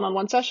as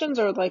one-on-one sessions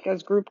or like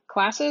as group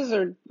classes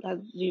or I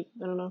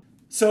don't know.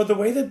 So the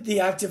way that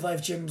the Active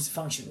Life gyms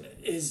function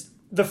is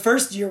the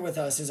first year with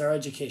us is our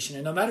education.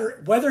 And no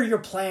matter whether your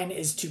plan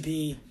is to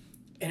be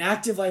an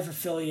Active Life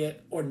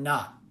affiliate or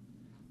not,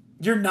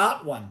 you're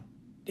not one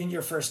in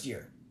your first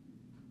year.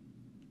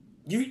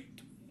 We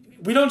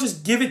don't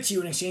just give it to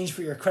you in exchange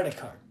for your credit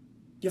card.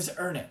 You have to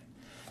earn it.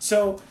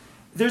 So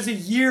there's a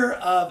year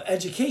of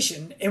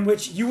education in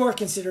which you are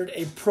considered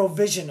a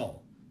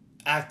provisional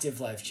Active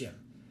Life gym,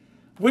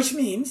 which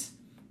means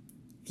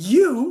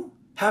you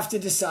have to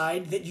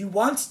decide that you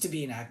want to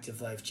be an Active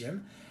Life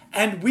gym,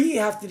 and we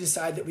have to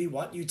decide that we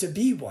want you to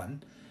be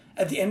one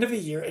at the end of a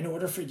year in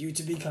order for you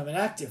to become an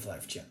Active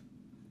Life gym.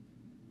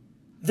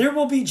 There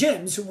will be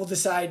gyms who will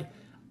decide,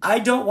 I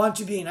don't want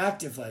to be an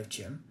Active Life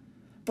gym,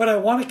 but I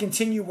want to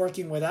continue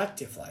working with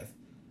Active Life.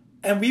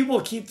 And we will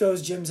keep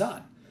those gyms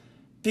on.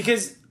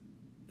 Because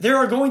there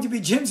are going to be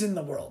gyms in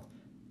the world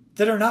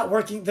that are not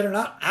working, that are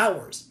not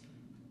ours.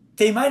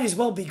 They might as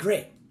well be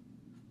great.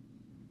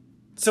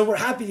 So we're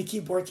happy to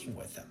keep working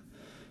with them.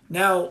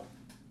 Now,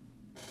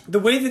 the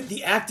way that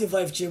the Active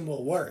Life gym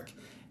will work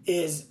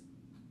is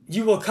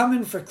you will come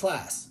in for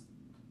class.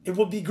 It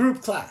will be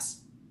group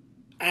class.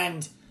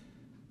 And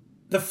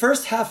the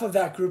first half of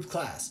that group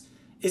class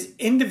is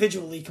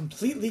individually,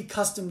 completely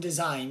custom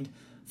designed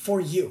for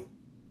you.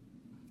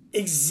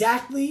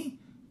 Exactly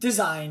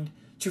designed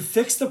to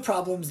fix the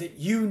problems that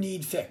you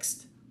need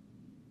fixed.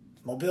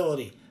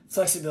 Mobility,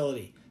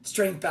 flexibility,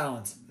 strength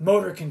balance,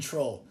 motor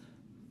control,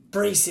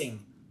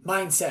 bracing,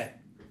 mindset,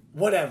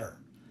 whatever.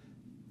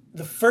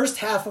 The first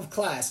half of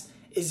class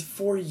is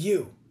for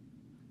you.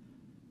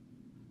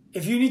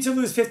 If you need to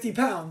lose 50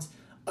 pounds,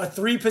 a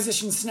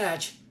 3-position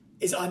snatch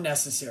is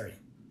unnecessary.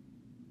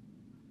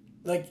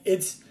 Like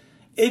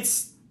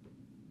it's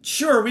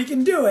sure we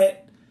can do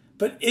it,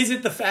 but is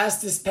it the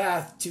fastest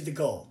path to the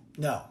goal?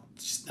 No,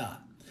 it's just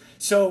not.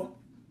 So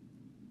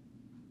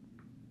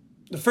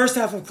the first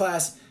half of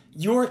class,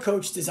 your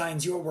coach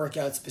designs your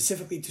workout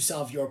specifically to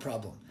solve your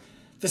problem.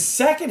 The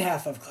second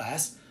half of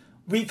class,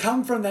 we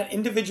come from that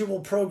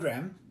individual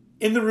program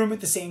in the room at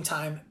the same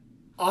time,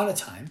 on a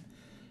time,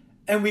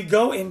 and we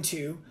go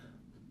into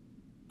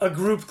a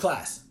group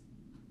class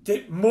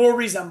that more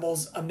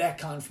resembles a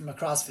Metcon from a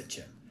CrossFit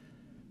gym.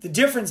 The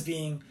difference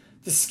being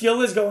the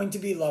skill is going to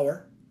be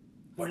lower.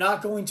 We're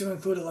not going to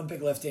include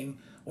Olympic lifting.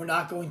 We're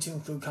not going to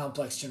include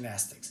complex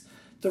gymnastics.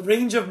 The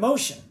range of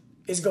motion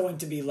is going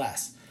to be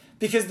less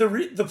because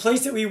the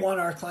place that we want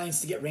our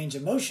clients to get range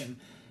of motion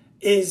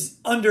is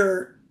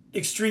under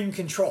extreme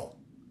control,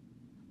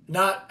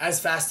 not as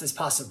fast as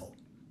possible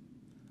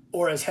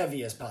or as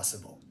heavy as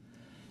possible.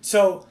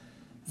 So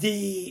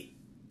the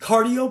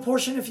cardio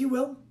portion, if you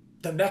will,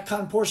 the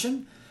Metcon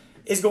portion,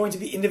 is going to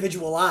be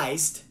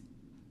individualized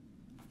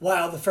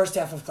while the first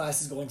half of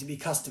class is going to be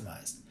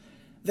customized.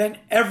 Then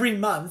every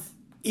month,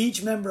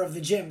 each member of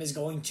the gym is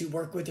going to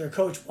work with their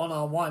coach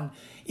one-on-one,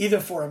 either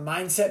for a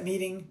mindset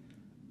meeting,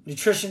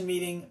 nutrition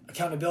meeting,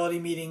 accountability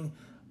meeting,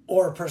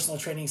 or a personal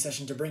training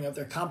session to bring up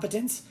their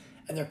competence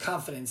and their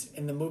confidence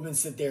in the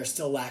movements that they're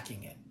still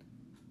lacking in.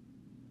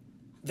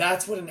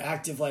 That's what an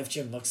Active Life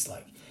gym looks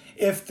like.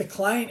 If the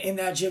client in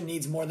that gym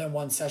needs more than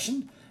one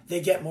session,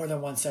 they get more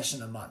than one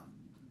session a month.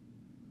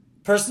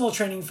 Personal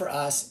training for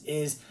us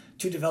is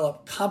to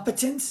develop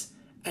competence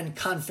and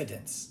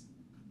confidence.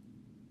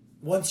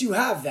 Once you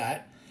have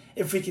that,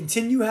 if we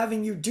continue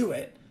having you do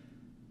it,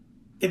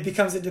 it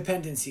becomes a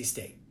dependency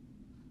state,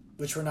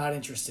 which we're not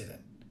interested in.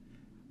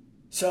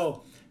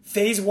 So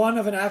phase 1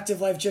 of an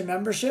Active Life gym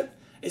membership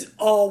is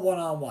all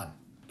one-on-one.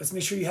 Let's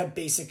make sure you have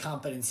basic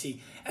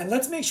competency. And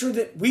let's make sure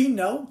that we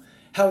know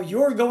how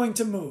you're going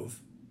to move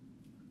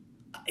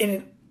in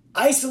an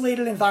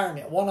isolated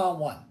environment,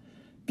 one-on-one,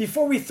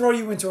 before we throw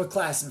you into a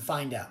class and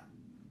find out.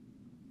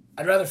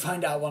 I'd rather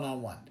find out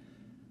one-on-one.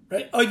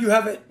 Right? Oh, you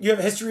have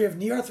a history of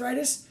knee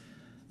arthritis?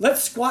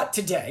 Let's squat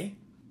today.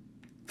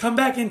 Come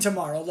back in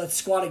tomorrow. Let's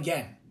squat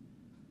again.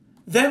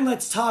 Then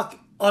let's talk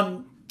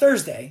on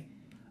Thursday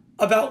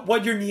about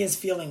what your knee is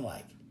feeling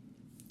like.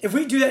 If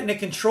we do that in a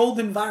controlled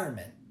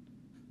environment,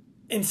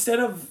 instead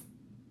of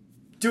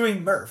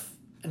doing Murph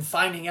and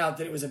finding out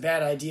that it was a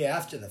bad idea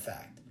after the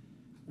fact,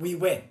 we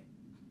win.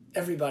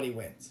 Everybody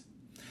wins.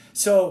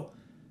 So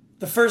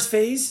the first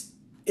phase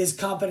is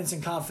competence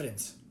and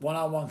confidence,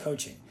 one-on-one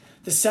coaching.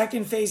 The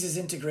second phase is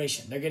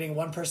integration. They're getting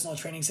one personal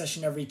training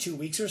session every 2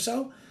 weeks or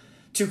so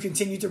to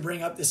continue to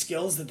bring up the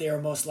skills that they are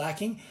most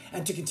lacking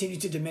and to continue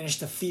to diminish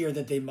the fear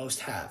that they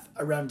most have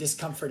around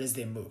discomfort as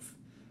they move.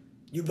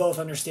 You both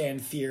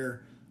understand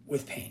fear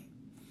with pain.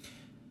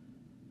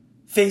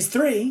 Phase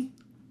 3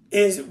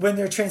 is when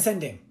they're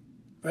transcending,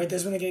 right?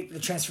 That's when they get the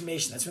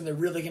transformation. That's when they're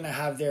really going to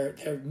have their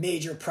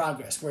major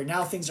progress, where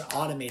now things are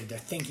automated. They're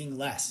thinking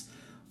less.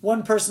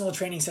 One personal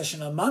training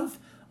session a month,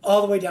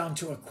 all the way down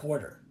to a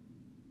quarter.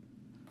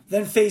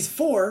 Then phase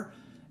 4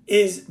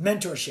 is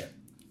mentorship.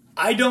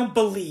 I don't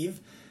believe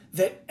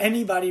that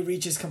anybody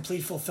reaches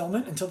complete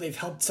fulfillment until they've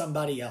helped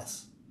somebody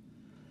else.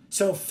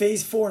 So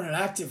phase 4 in an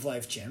active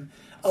life gym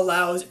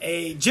allows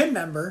a gym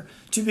member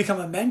to become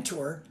a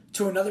mentor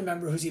to another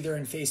member who's either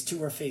in phase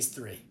 2 or phase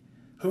 3,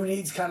 who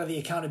needs kind of the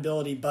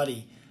accountability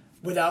buddy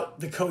without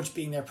the coach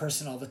being their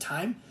person all the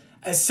time,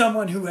 as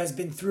someone who has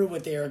been through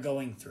what they are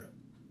going through.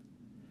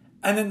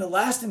 And then the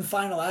last and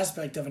final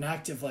aspect of an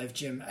active life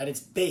gym at its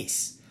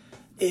base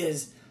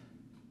is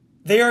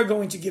they are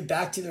going to give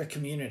back to their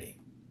community.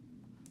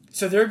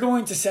 So they're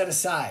going to set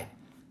aside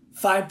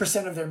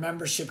 5% of their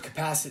membership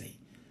capacity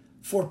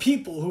for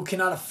people who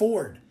cannot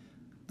afford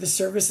the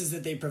services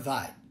that they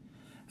provide.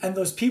 And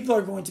those people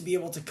are going to be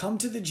able to come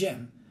to the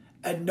gym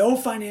at no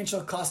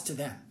financial cost to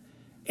them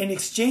in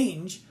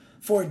exchange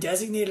for a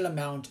designated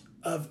amount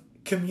of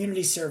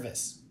community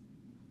service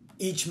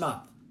each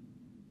month.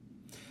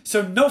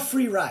 So no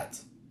free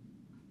rides.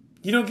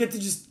 You don't get to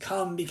just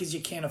come because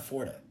you can't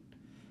afford it.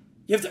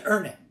 You have to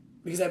earn it,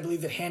 because I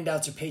believe that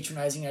handouts are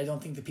patronizing and I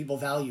don't think that people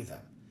value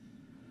them.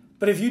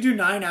 But if you do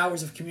 9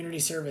 hours of community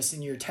service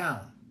in your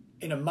town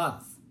in a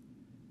month,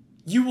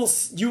 you will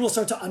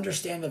start to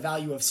understand the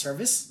value of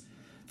service.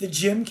 The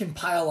gym can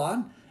pile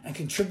on and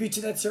contribute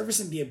to that service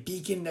and be a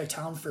beacon in their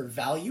town for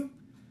value.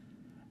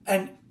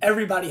 And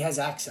everybody has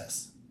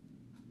access.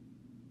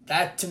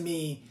 That, to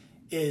me,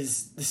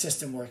 is the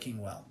system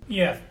working well.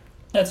 Yeah,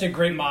 that's a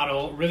great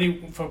model.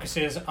 Really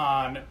focuses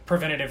on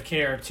preventative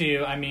care,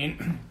 too. I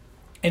mean,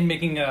 and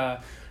making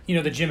the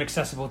gym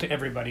accessible to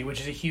everybody,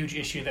 which is a huge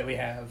issue that we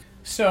have.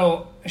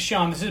 So,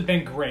 Sean, this has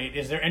been great.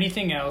 Is there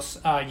anything else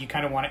you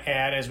kind of want to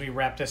add as we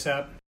wrap this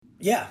up?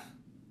 Yeah.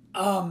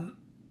 I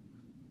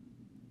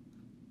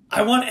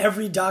want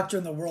every doctor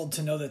in the world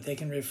to know that they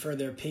can refer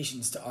their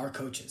patients to our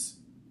coaches.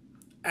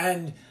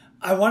 And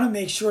I want to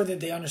make sure that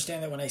they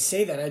understand that when I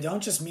say that, I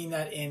don't just mean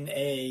that in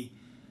a,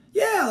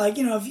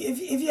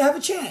 if you have a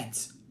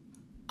chance.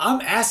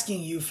 I'm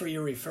asking you for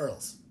your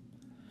referrals.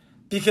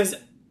 Because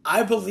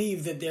I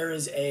believe that there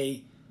is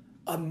a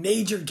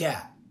major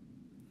gap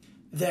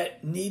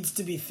that needs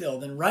to be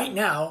filled. And right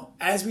now,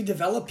 as we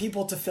develop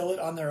people to fill it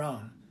on their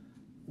own,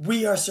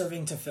 we are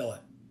serving to fill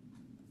it.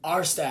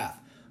 Our staff,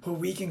 who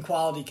we can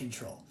quality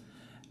control.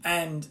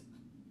 And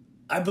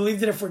I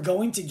believe that if we're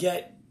going to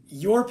get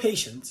your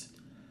patients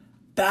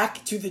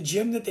back to the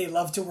gym that they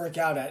love to work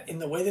out at in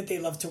the way that they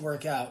love to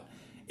work out,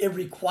 it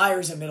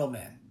requires a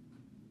middleman.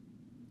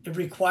 It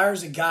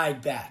requires a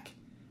guide back.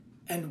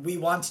 And we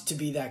want to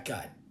be that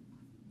guide.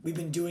 We've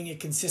been doing it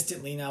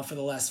consistently now for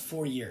the last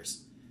 4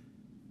 years.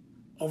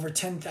 Over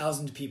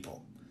 10,000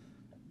 people.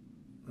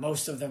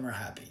 Most of them are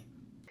happy.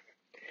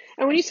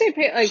 And when you say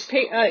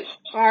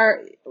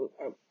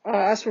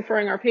us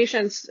referring our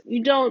patients,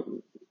 you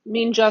don't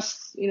mean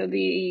just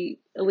the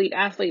elite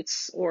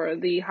athletes or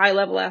the high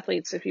level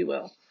athletes, if you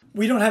will.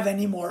 We don't have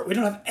any more. We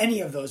don't have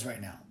any of those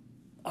right now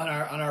on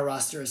our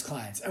roster as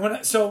clients.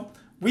 And so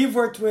we've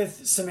worked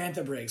with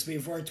Samantha Briggs.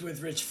 We've worked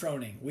with Rich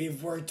Froning.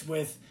 We've worked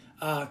with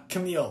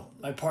Camille.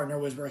 My partner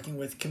was working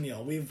with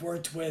Camille. We've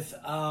worked with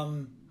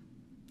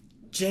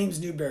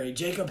James Newberry,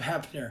 Jacob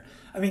Hepner.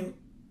 I mean,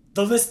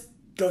 the list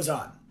goes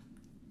on.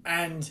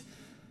 And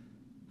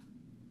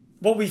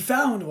what we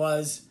found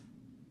was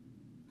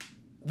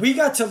we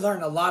got to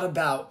learn a lot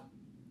about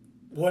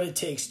what it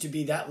takes to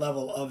be that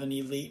level of an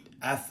elite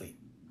athlete.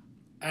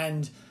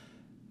 And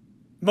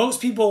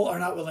most people are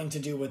not willing to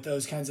do what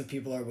those kinds of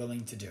people are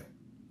willing to do.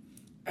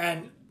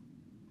 And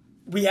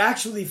we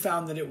actually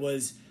found that it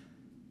was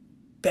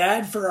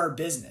bad for our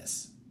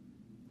business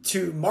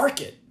to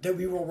market that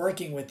we were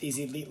working with these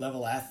elite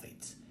level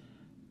athletes,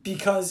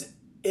 because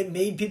it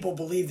made people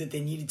believe that they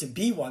needed to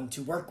be one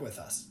to work with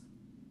us,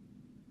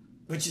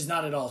 which is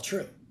not at all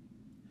true.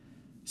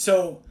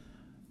 So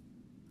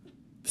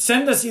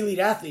send us elite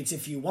athletes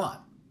if you want,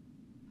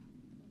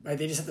 right?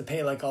 They just have to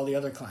pay like all the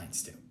other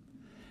clients do.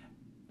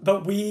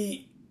 But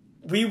we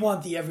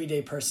want the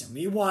everyday person.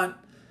 We want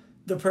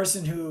the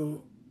person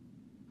who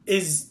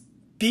is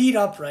beat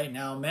up right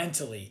now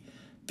mentally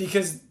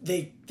because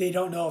they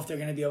don't know if they're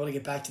going to be able to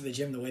get back to the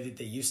gym the way that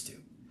they used to.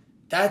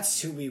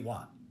 That's who we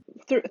want.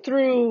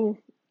 Through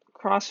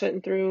CrossFit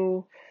and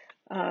through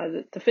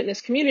the fitness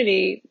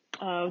community,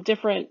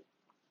 different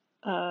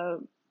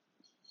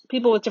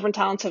people with different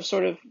talents have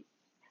sort of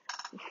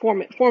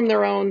form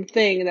their own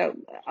thing that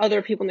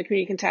other people in the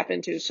community can tap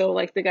into. So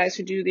like the guys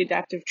who do the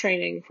adaptive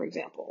training, for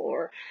example,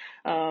 or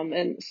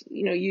and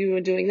you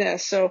doing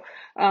this. So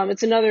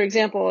it's another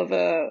example of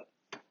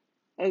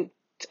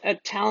a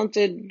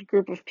talented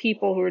group of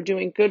people who are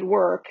doing good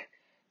work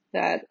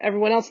that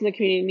everyone else in the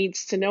community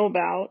needs to know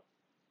about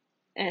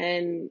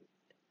and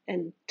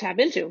tap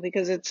into,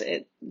 because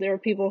there are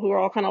people who are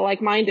all kind of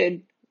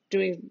like-minded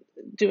doing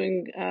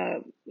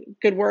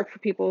good work for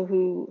people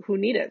who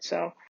need it.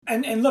 So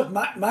and look,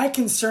 my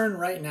concern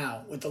right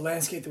now with the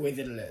landscape the way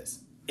that it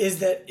is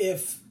that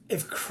if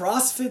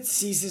CrossFit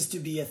ceases to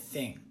be a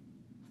thing,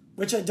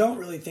 which I don't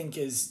really think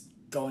is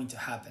going to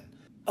happen,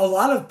 a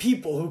lot of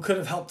people who could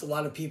have helped a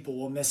lot of people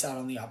will miss out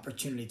on the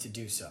opportunity to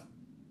do so.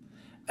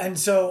 And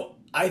so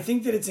I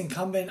think that it's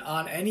incumbent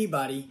on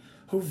anybody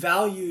who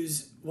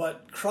values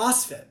what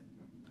CrossFit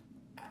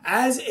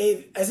as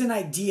an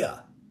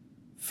idea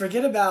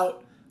forget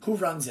about who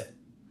runs it.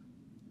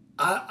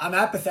 I'm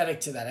apathetic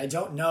to that. I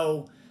don't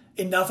know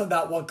enough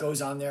about what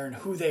goes on there and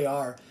who they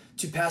are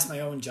to pass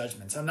my own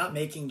judgments. I'm not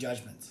making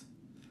judgments.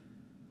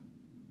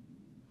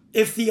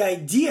 If the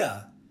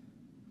idea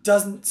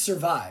doesn't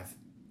survive,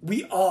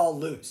 we all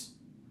lose.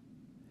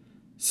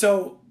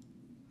 So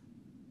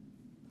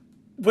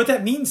what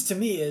that means to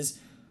me is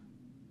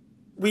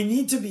we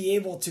need to be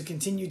able to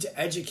continue to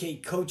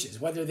educate coaches,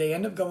 whether they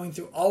end up going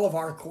through all of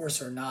our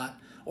course or not,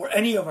 or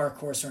any of our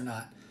course or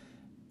not,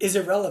 is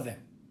irrelevant.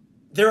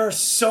 There are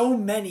so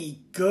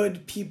many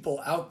good people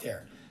out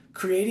there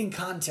creating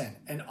content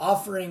and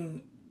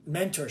offering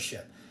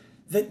mentorship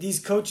that these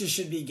coaches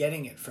should be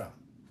getting it from.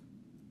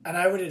 And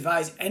I would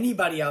advise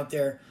anybody out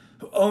there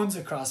who owns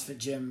a CrossFit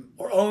gym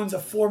or owns a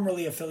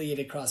formerly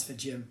affiliated CrossFit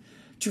gym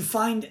to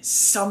find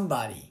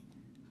somebody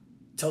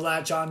to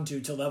latch onto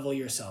to level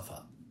yourself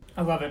up.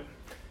 I love it.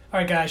 All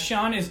right, guys,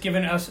 Sean is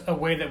giving us a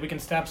way that we can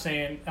stop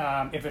saying,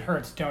 if it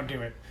hurts, don't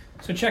do it.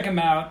 So check him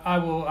out. I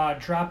will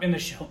drop in the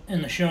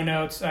show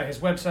notes his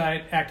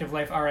website,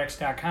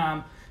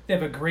 ActiveLifeRx.com. They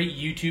have a great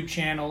YouTube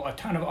channel, a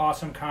ton of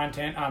awesome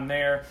content on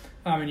there,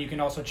 and you can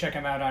also check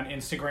him out on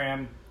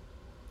Instagram.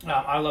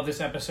 I love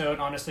this episode.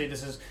 Honestly,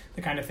 this is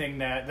the kind of thing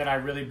that I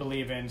really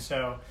believe in.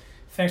 So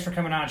thanks for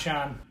coming on,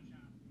 Sean.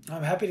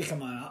 I'm happy to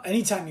come on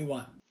anytime you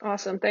want.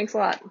 Awesome. Thanks a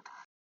lot.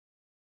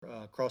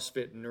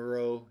 CrossFit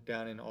Neuro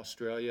down in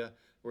Australia,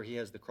 where he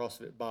has the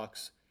CrossFit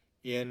box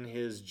in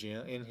his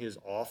gym, in his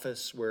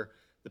office, where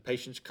the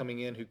patients coming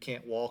in who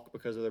can't walk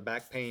because of their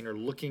back pain are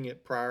looking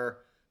at prior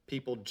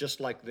people just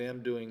like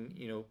them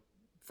doing,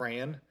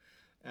 Fran.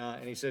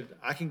 And he said,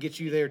 I can get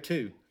you there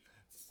too.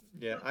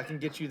 Yeah, I can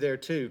get you there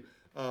too.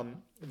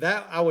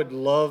 That I would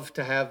love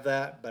to have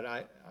that, but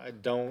I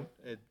don't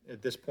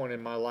at this point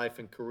in my life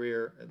and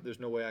career. There's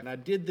no way. And I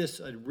did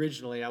this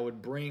originally. I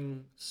would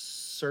bring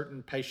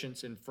certain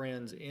patients and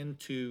friends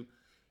into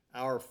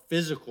our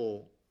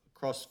physical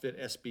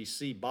CrossFit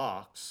SBC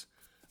box,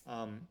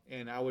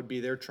 and I would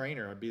be their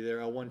trainer. I'd be their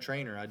L1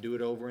 trainer. I'd do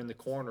it over in the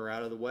corner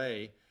out of the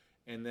way,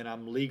 and then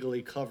I'm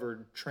legally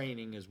covered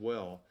training as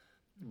well.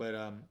 But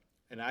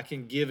and I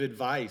can give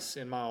advice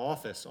in my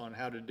office on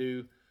how to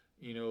do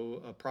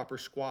proper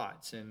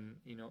squats. And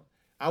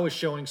I was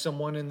showing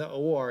someone in the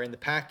OR in the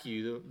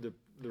PACU,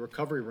 the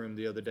recovery room,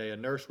 the other day. A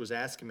nurse was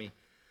asking me,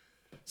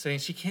 saying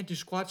she can't do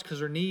squats because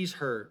her knees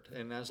hurt.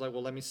 And I was like,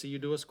 well, let me see you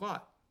do a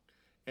squat.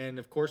 And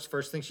of course,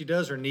 first thing she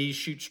does, her knees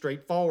shoot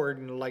straight forward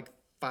and like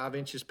 5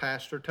 inches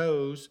past her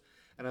toes.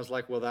 And I was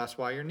like, well, that's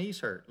why your knees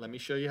hurt. Let me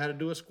show you how to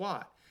do a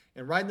squat.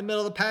 And right in the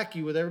middle of the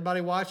PACU with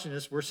everybody watching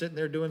us, we're sitting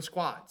there doing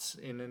squats.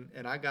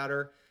 And I got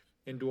her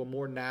into a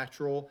more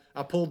natural.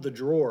 I pulled the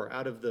drawer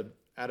out of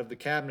the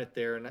cabinet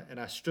there, and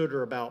I stood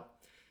her about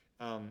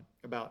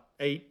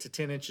 8 to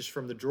 10 inches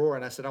from the drawer,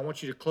 and I said, I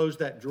want you to close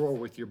that drawer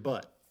with your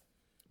butt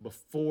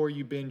before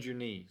you bend your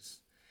knees.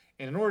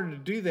 And in order to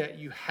do that,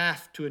 you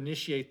have to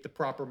initiate the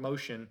proper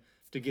motion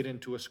to get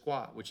into a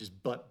squat, which is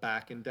butt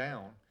back and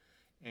down.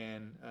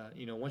 And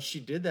once she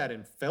did that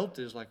and felt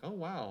it, it's like, oh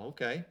wow,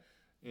 okay.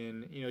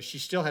 And she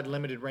still had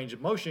limited range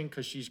of motion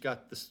because she's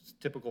got the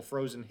typical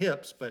frozen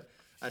hips. But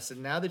I said,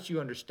 now that you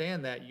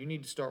understand that, you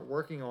need to start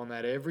working on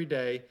that every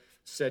day.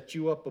 Set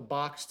you up a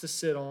box to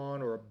sit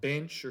on or a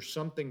bench or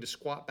something to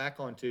squat back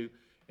onto,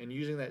 and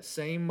using that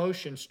same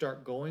motion,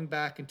 start going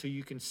back until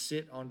you can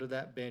sit onto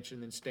that bench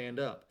and then stand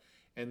up.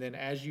 And then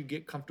as you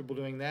get comfortable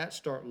doing that,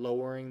 start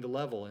lowering the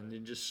level and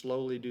then just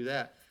slowly do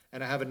that.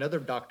 And I have another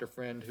doctor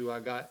friend who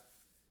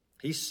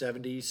he's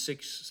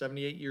 76,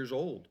 78 years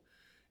old.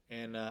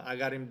 And I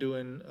got him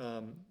doing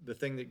the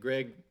thing that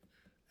Greg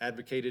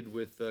advocated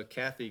with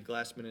Kathy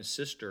Glassman, his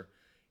sister.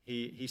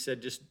 He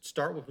said just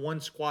start with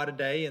one squat a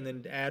day and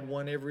then add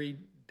one every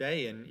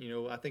day. And,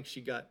 I think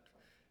she got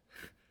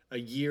a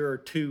year or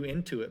two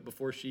into it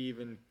before she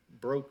even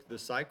broke the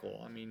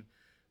cycle. I mean,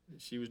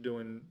 she was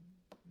doing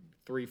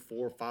 3,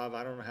 4, 5,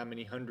 I don't know how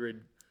many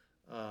hundred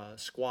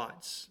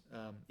squats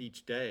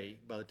each day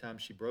by the time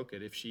she broke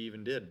it, if she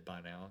even did by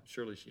now.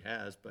 Surely she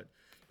has, but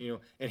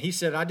and he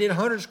said, I did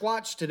 100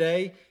 squats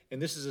today,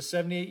 and this is a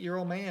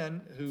 78-year-old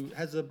man who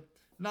has a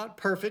not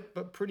perfect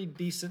but pretty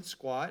decent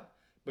squat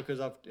because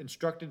I've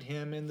instructed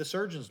him in the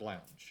surgeon's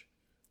lounge,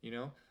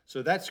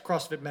 So that's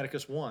CrossFit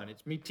Medicus 1.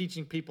 It's me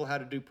teaching people how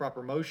to do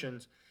proper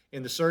motions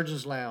in the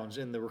surgeon's lounge,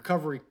 in the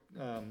recovery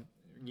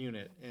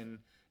unit,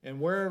 and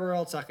wherever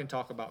else I can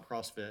talk about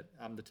CrossFit.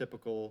 I'm the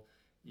typical,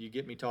 you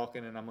get me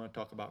talking and I'm going to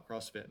talk about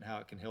CrossFit and how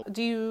it can help.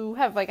 Do you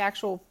have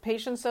actual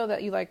patients though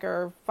that you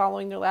are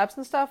following their labs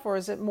and stuff, or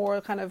is it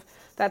more kind of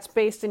that's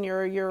based in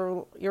your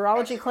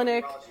urology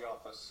clinic? Urology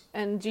office.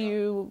 And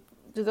do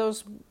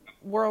those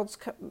worlds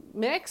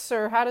mix,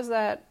 or how does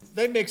that?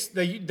 They mix.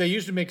 They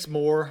used to mix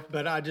more,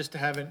 but I just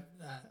haven't.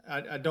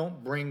 I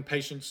don't bring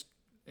patients,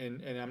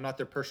 and I'm not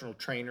their personal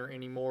trainer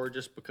anymore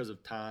just because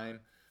of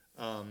time.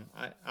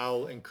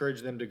 I'll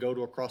encourage them to go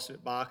to a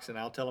CrossFit box, and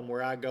I'll tell them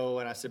where I go.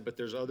 And I said, but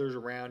there's others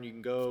around. You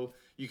can go.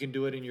 You can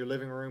do it in your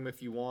living room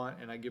if you want.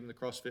 And I give them the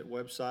CrossFit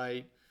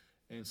website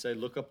and say,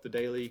 look up the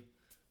daily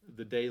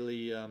the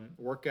daily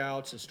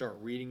workouts and start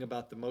reading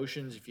about the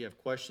motions. If you have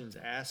questions,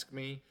 ask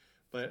me.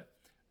 But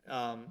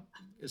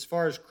as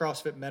far as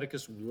CrossFit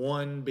Medicus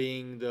 1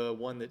 being the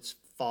one that's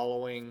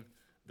following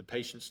the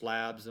patient's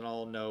labs and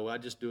all, no, I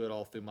just do it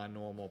all through my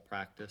normal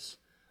practice.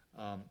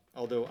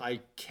 Although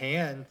I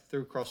can,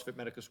 through CrossFit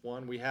Medicus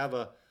 1, we have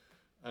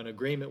an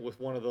agreement with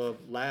one of the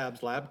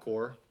labs,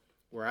 LabCorp,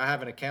 where I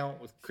have an account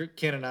with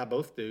Ken, and I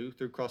both do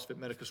through CrossFit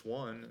Medicus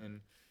 1,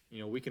 and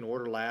we can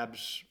order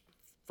labs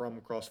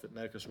from CrossFit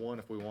Medicus 1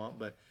 if we want,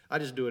 but I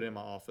just do it in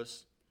my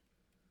office.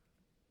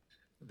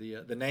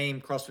 The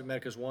name CrossFit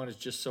Medicus 1 is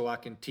just so I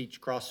can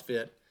teach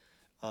CrossFit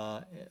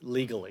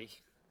legally,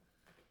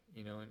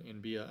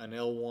 and be an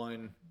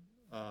L1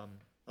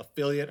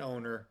 affiliate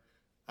owner.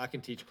 I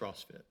can teach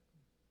CrossFit,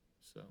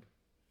 so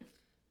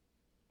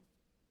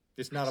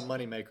it's not a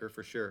moneymaker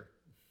for sure.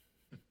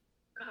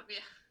 Yeah.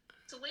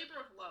 It's a labor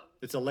of love.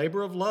 It's a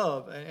labor of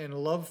love, and a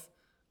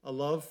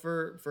love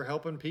for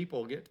helping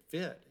people get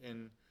fit.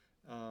 And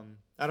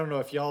I don't know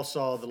if y'all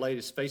saw the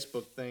latest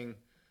Facebook thing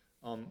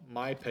on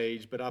my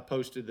page, but I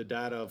posted the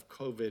data of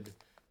COVID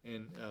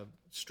and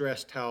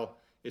stressed how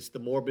it's the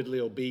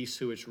morbidly obese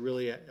who it's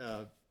really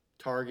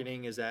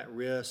targeting is at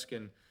risk.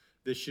 And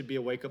this should be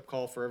a wake-up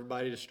call for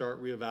everybody to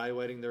start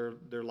reevaluating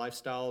their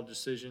lifestyle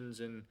decisions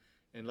and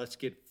let's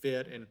get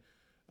fit. And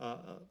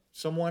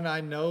someone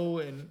I know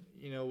and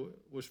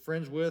was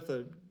friends with,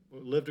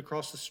 lived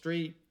across the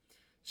street,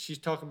 she's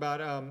talking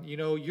about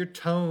your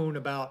tone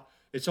about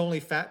it's only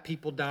fat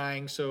people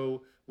dying,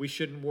 so we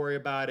shouldn't worry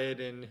about it,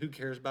 and who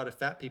cares about if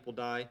fat people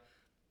die.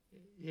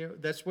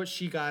 That's what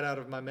she got out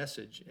of my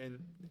message. And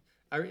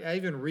I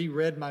even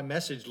reread my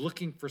message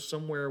looking for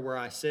somewhere where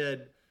I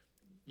said,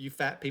 you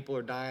fat people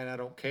are dying, I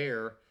don't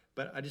care,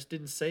 but I just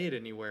didn't say it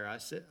anywhere. I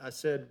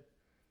said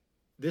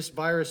this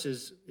virus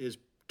is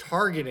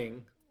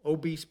targeting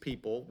obese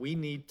people. We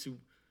need to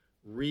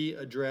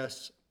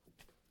readdress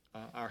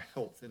our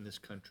health in this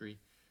country,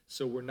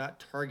 so we're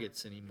not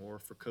targets anymore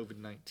for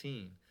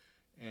COVID-19.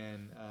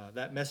 And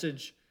that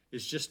message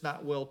is just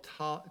not well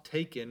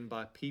taken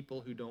by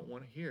people who don't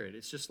want to hear it.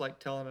 It's just like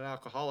telling an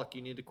alcoholic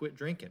you need to quit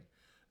drinking.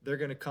 They're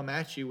going to come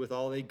at you with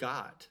all they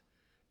got,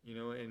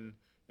 and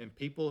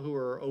people who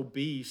are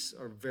obese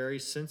are very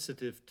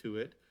sensitive to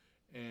it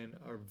and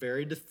are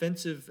very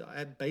defensive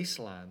at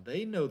baseline.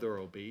 They know they're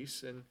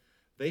obese and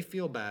they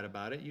feel bad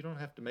about it. You don't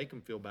have to make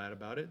them feel bad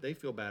about it. They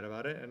feel bad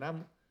about it, and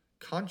I'm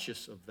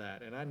conscious of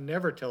that. And I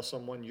never tell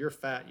someone, you're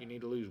fat, you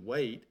need to lose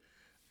weight.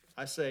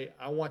 I say,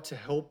 I want to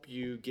help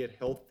you get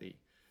healthy.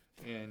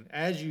 And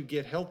as you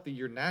get healthy,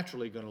 you're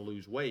naturally going to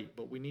lose weight,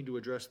 but we need to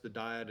address the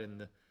diet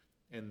and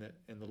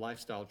the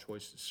lifestyle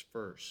choices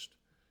first.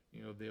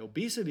 The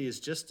obesity is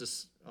just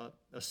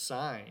a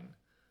sign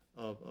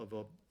of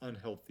an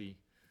unhealthy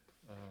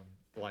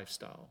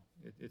lifestyle.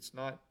 It's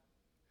not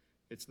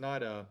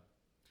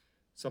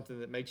something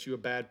that makes you a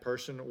bad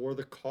person or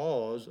the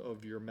cause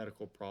of your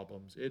medical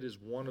problems. It is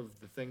one of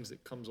the things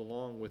that comes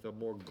along with a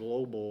more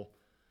global,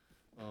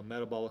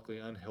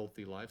 metabolically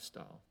unhealthy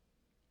lifestyle.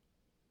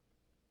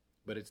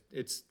 But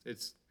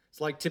it's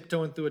like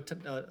tiptoeing through a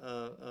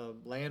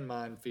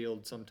landmine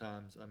field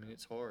sometimes. I mean,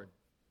 it's hard.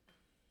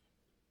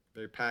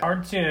 Very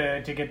hard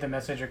to get the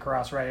message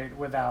across, right,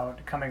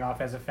 without coming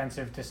off as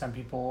offensive to some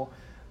people.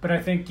 But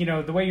I think,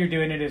 the way you're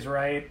doing it is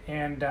right.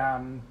 And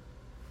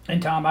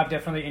Tom, I've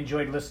definitely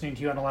enjoyed listening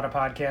to you on a lot of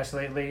podcasts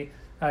lately.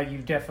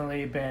 You've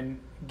definitely been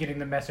getting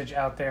the message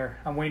out there.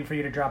 I'm waiting for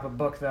you to drop a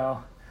book,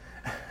 though.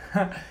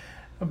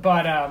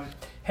 But,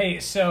 hey,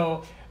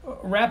 so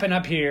wrapping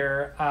up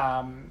here,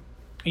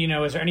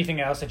 is there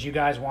anything else that you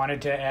guys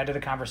wanted to add to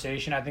the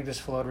conversation? I think this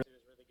flowed really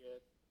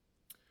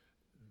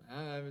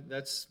good.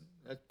 That's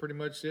pretty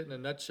much it in a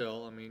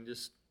nutshell. I mean,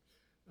 just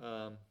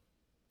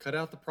cut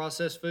out the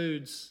processed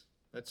foods.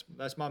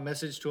 That's my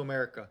message to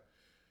America.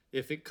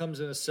 If it comes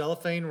in a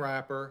cellophane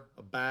wrapper,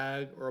 a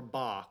bag, or a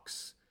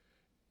box,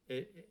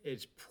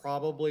 it's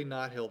probably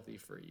not healthy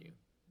for you.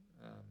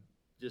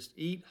 Just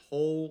eat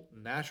whole,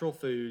 natural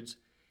foods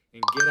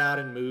and get out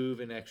and move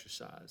and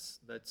exercise.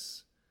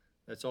 That's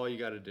all you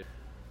got to do.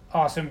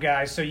 Awesome,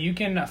 guys. So you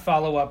can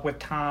follow up with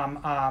Tom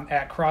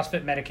at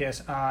CrossFit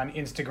Medicus on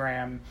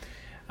Instagram.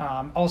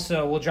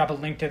 Also, we'll drop a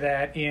link to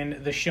that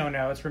in the show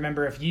notes.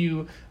 Remember, if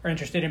you are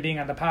interested in being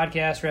on the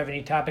podcast or have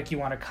any topic you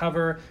want to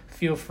cover,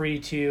 feel free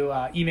to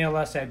email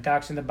us at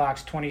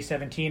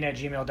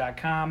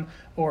docsinthebox2017@gmail.com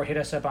or hit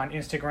us up on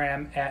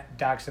Instagram at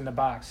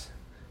docsinthebox.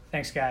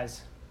 Thanks,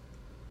 guys.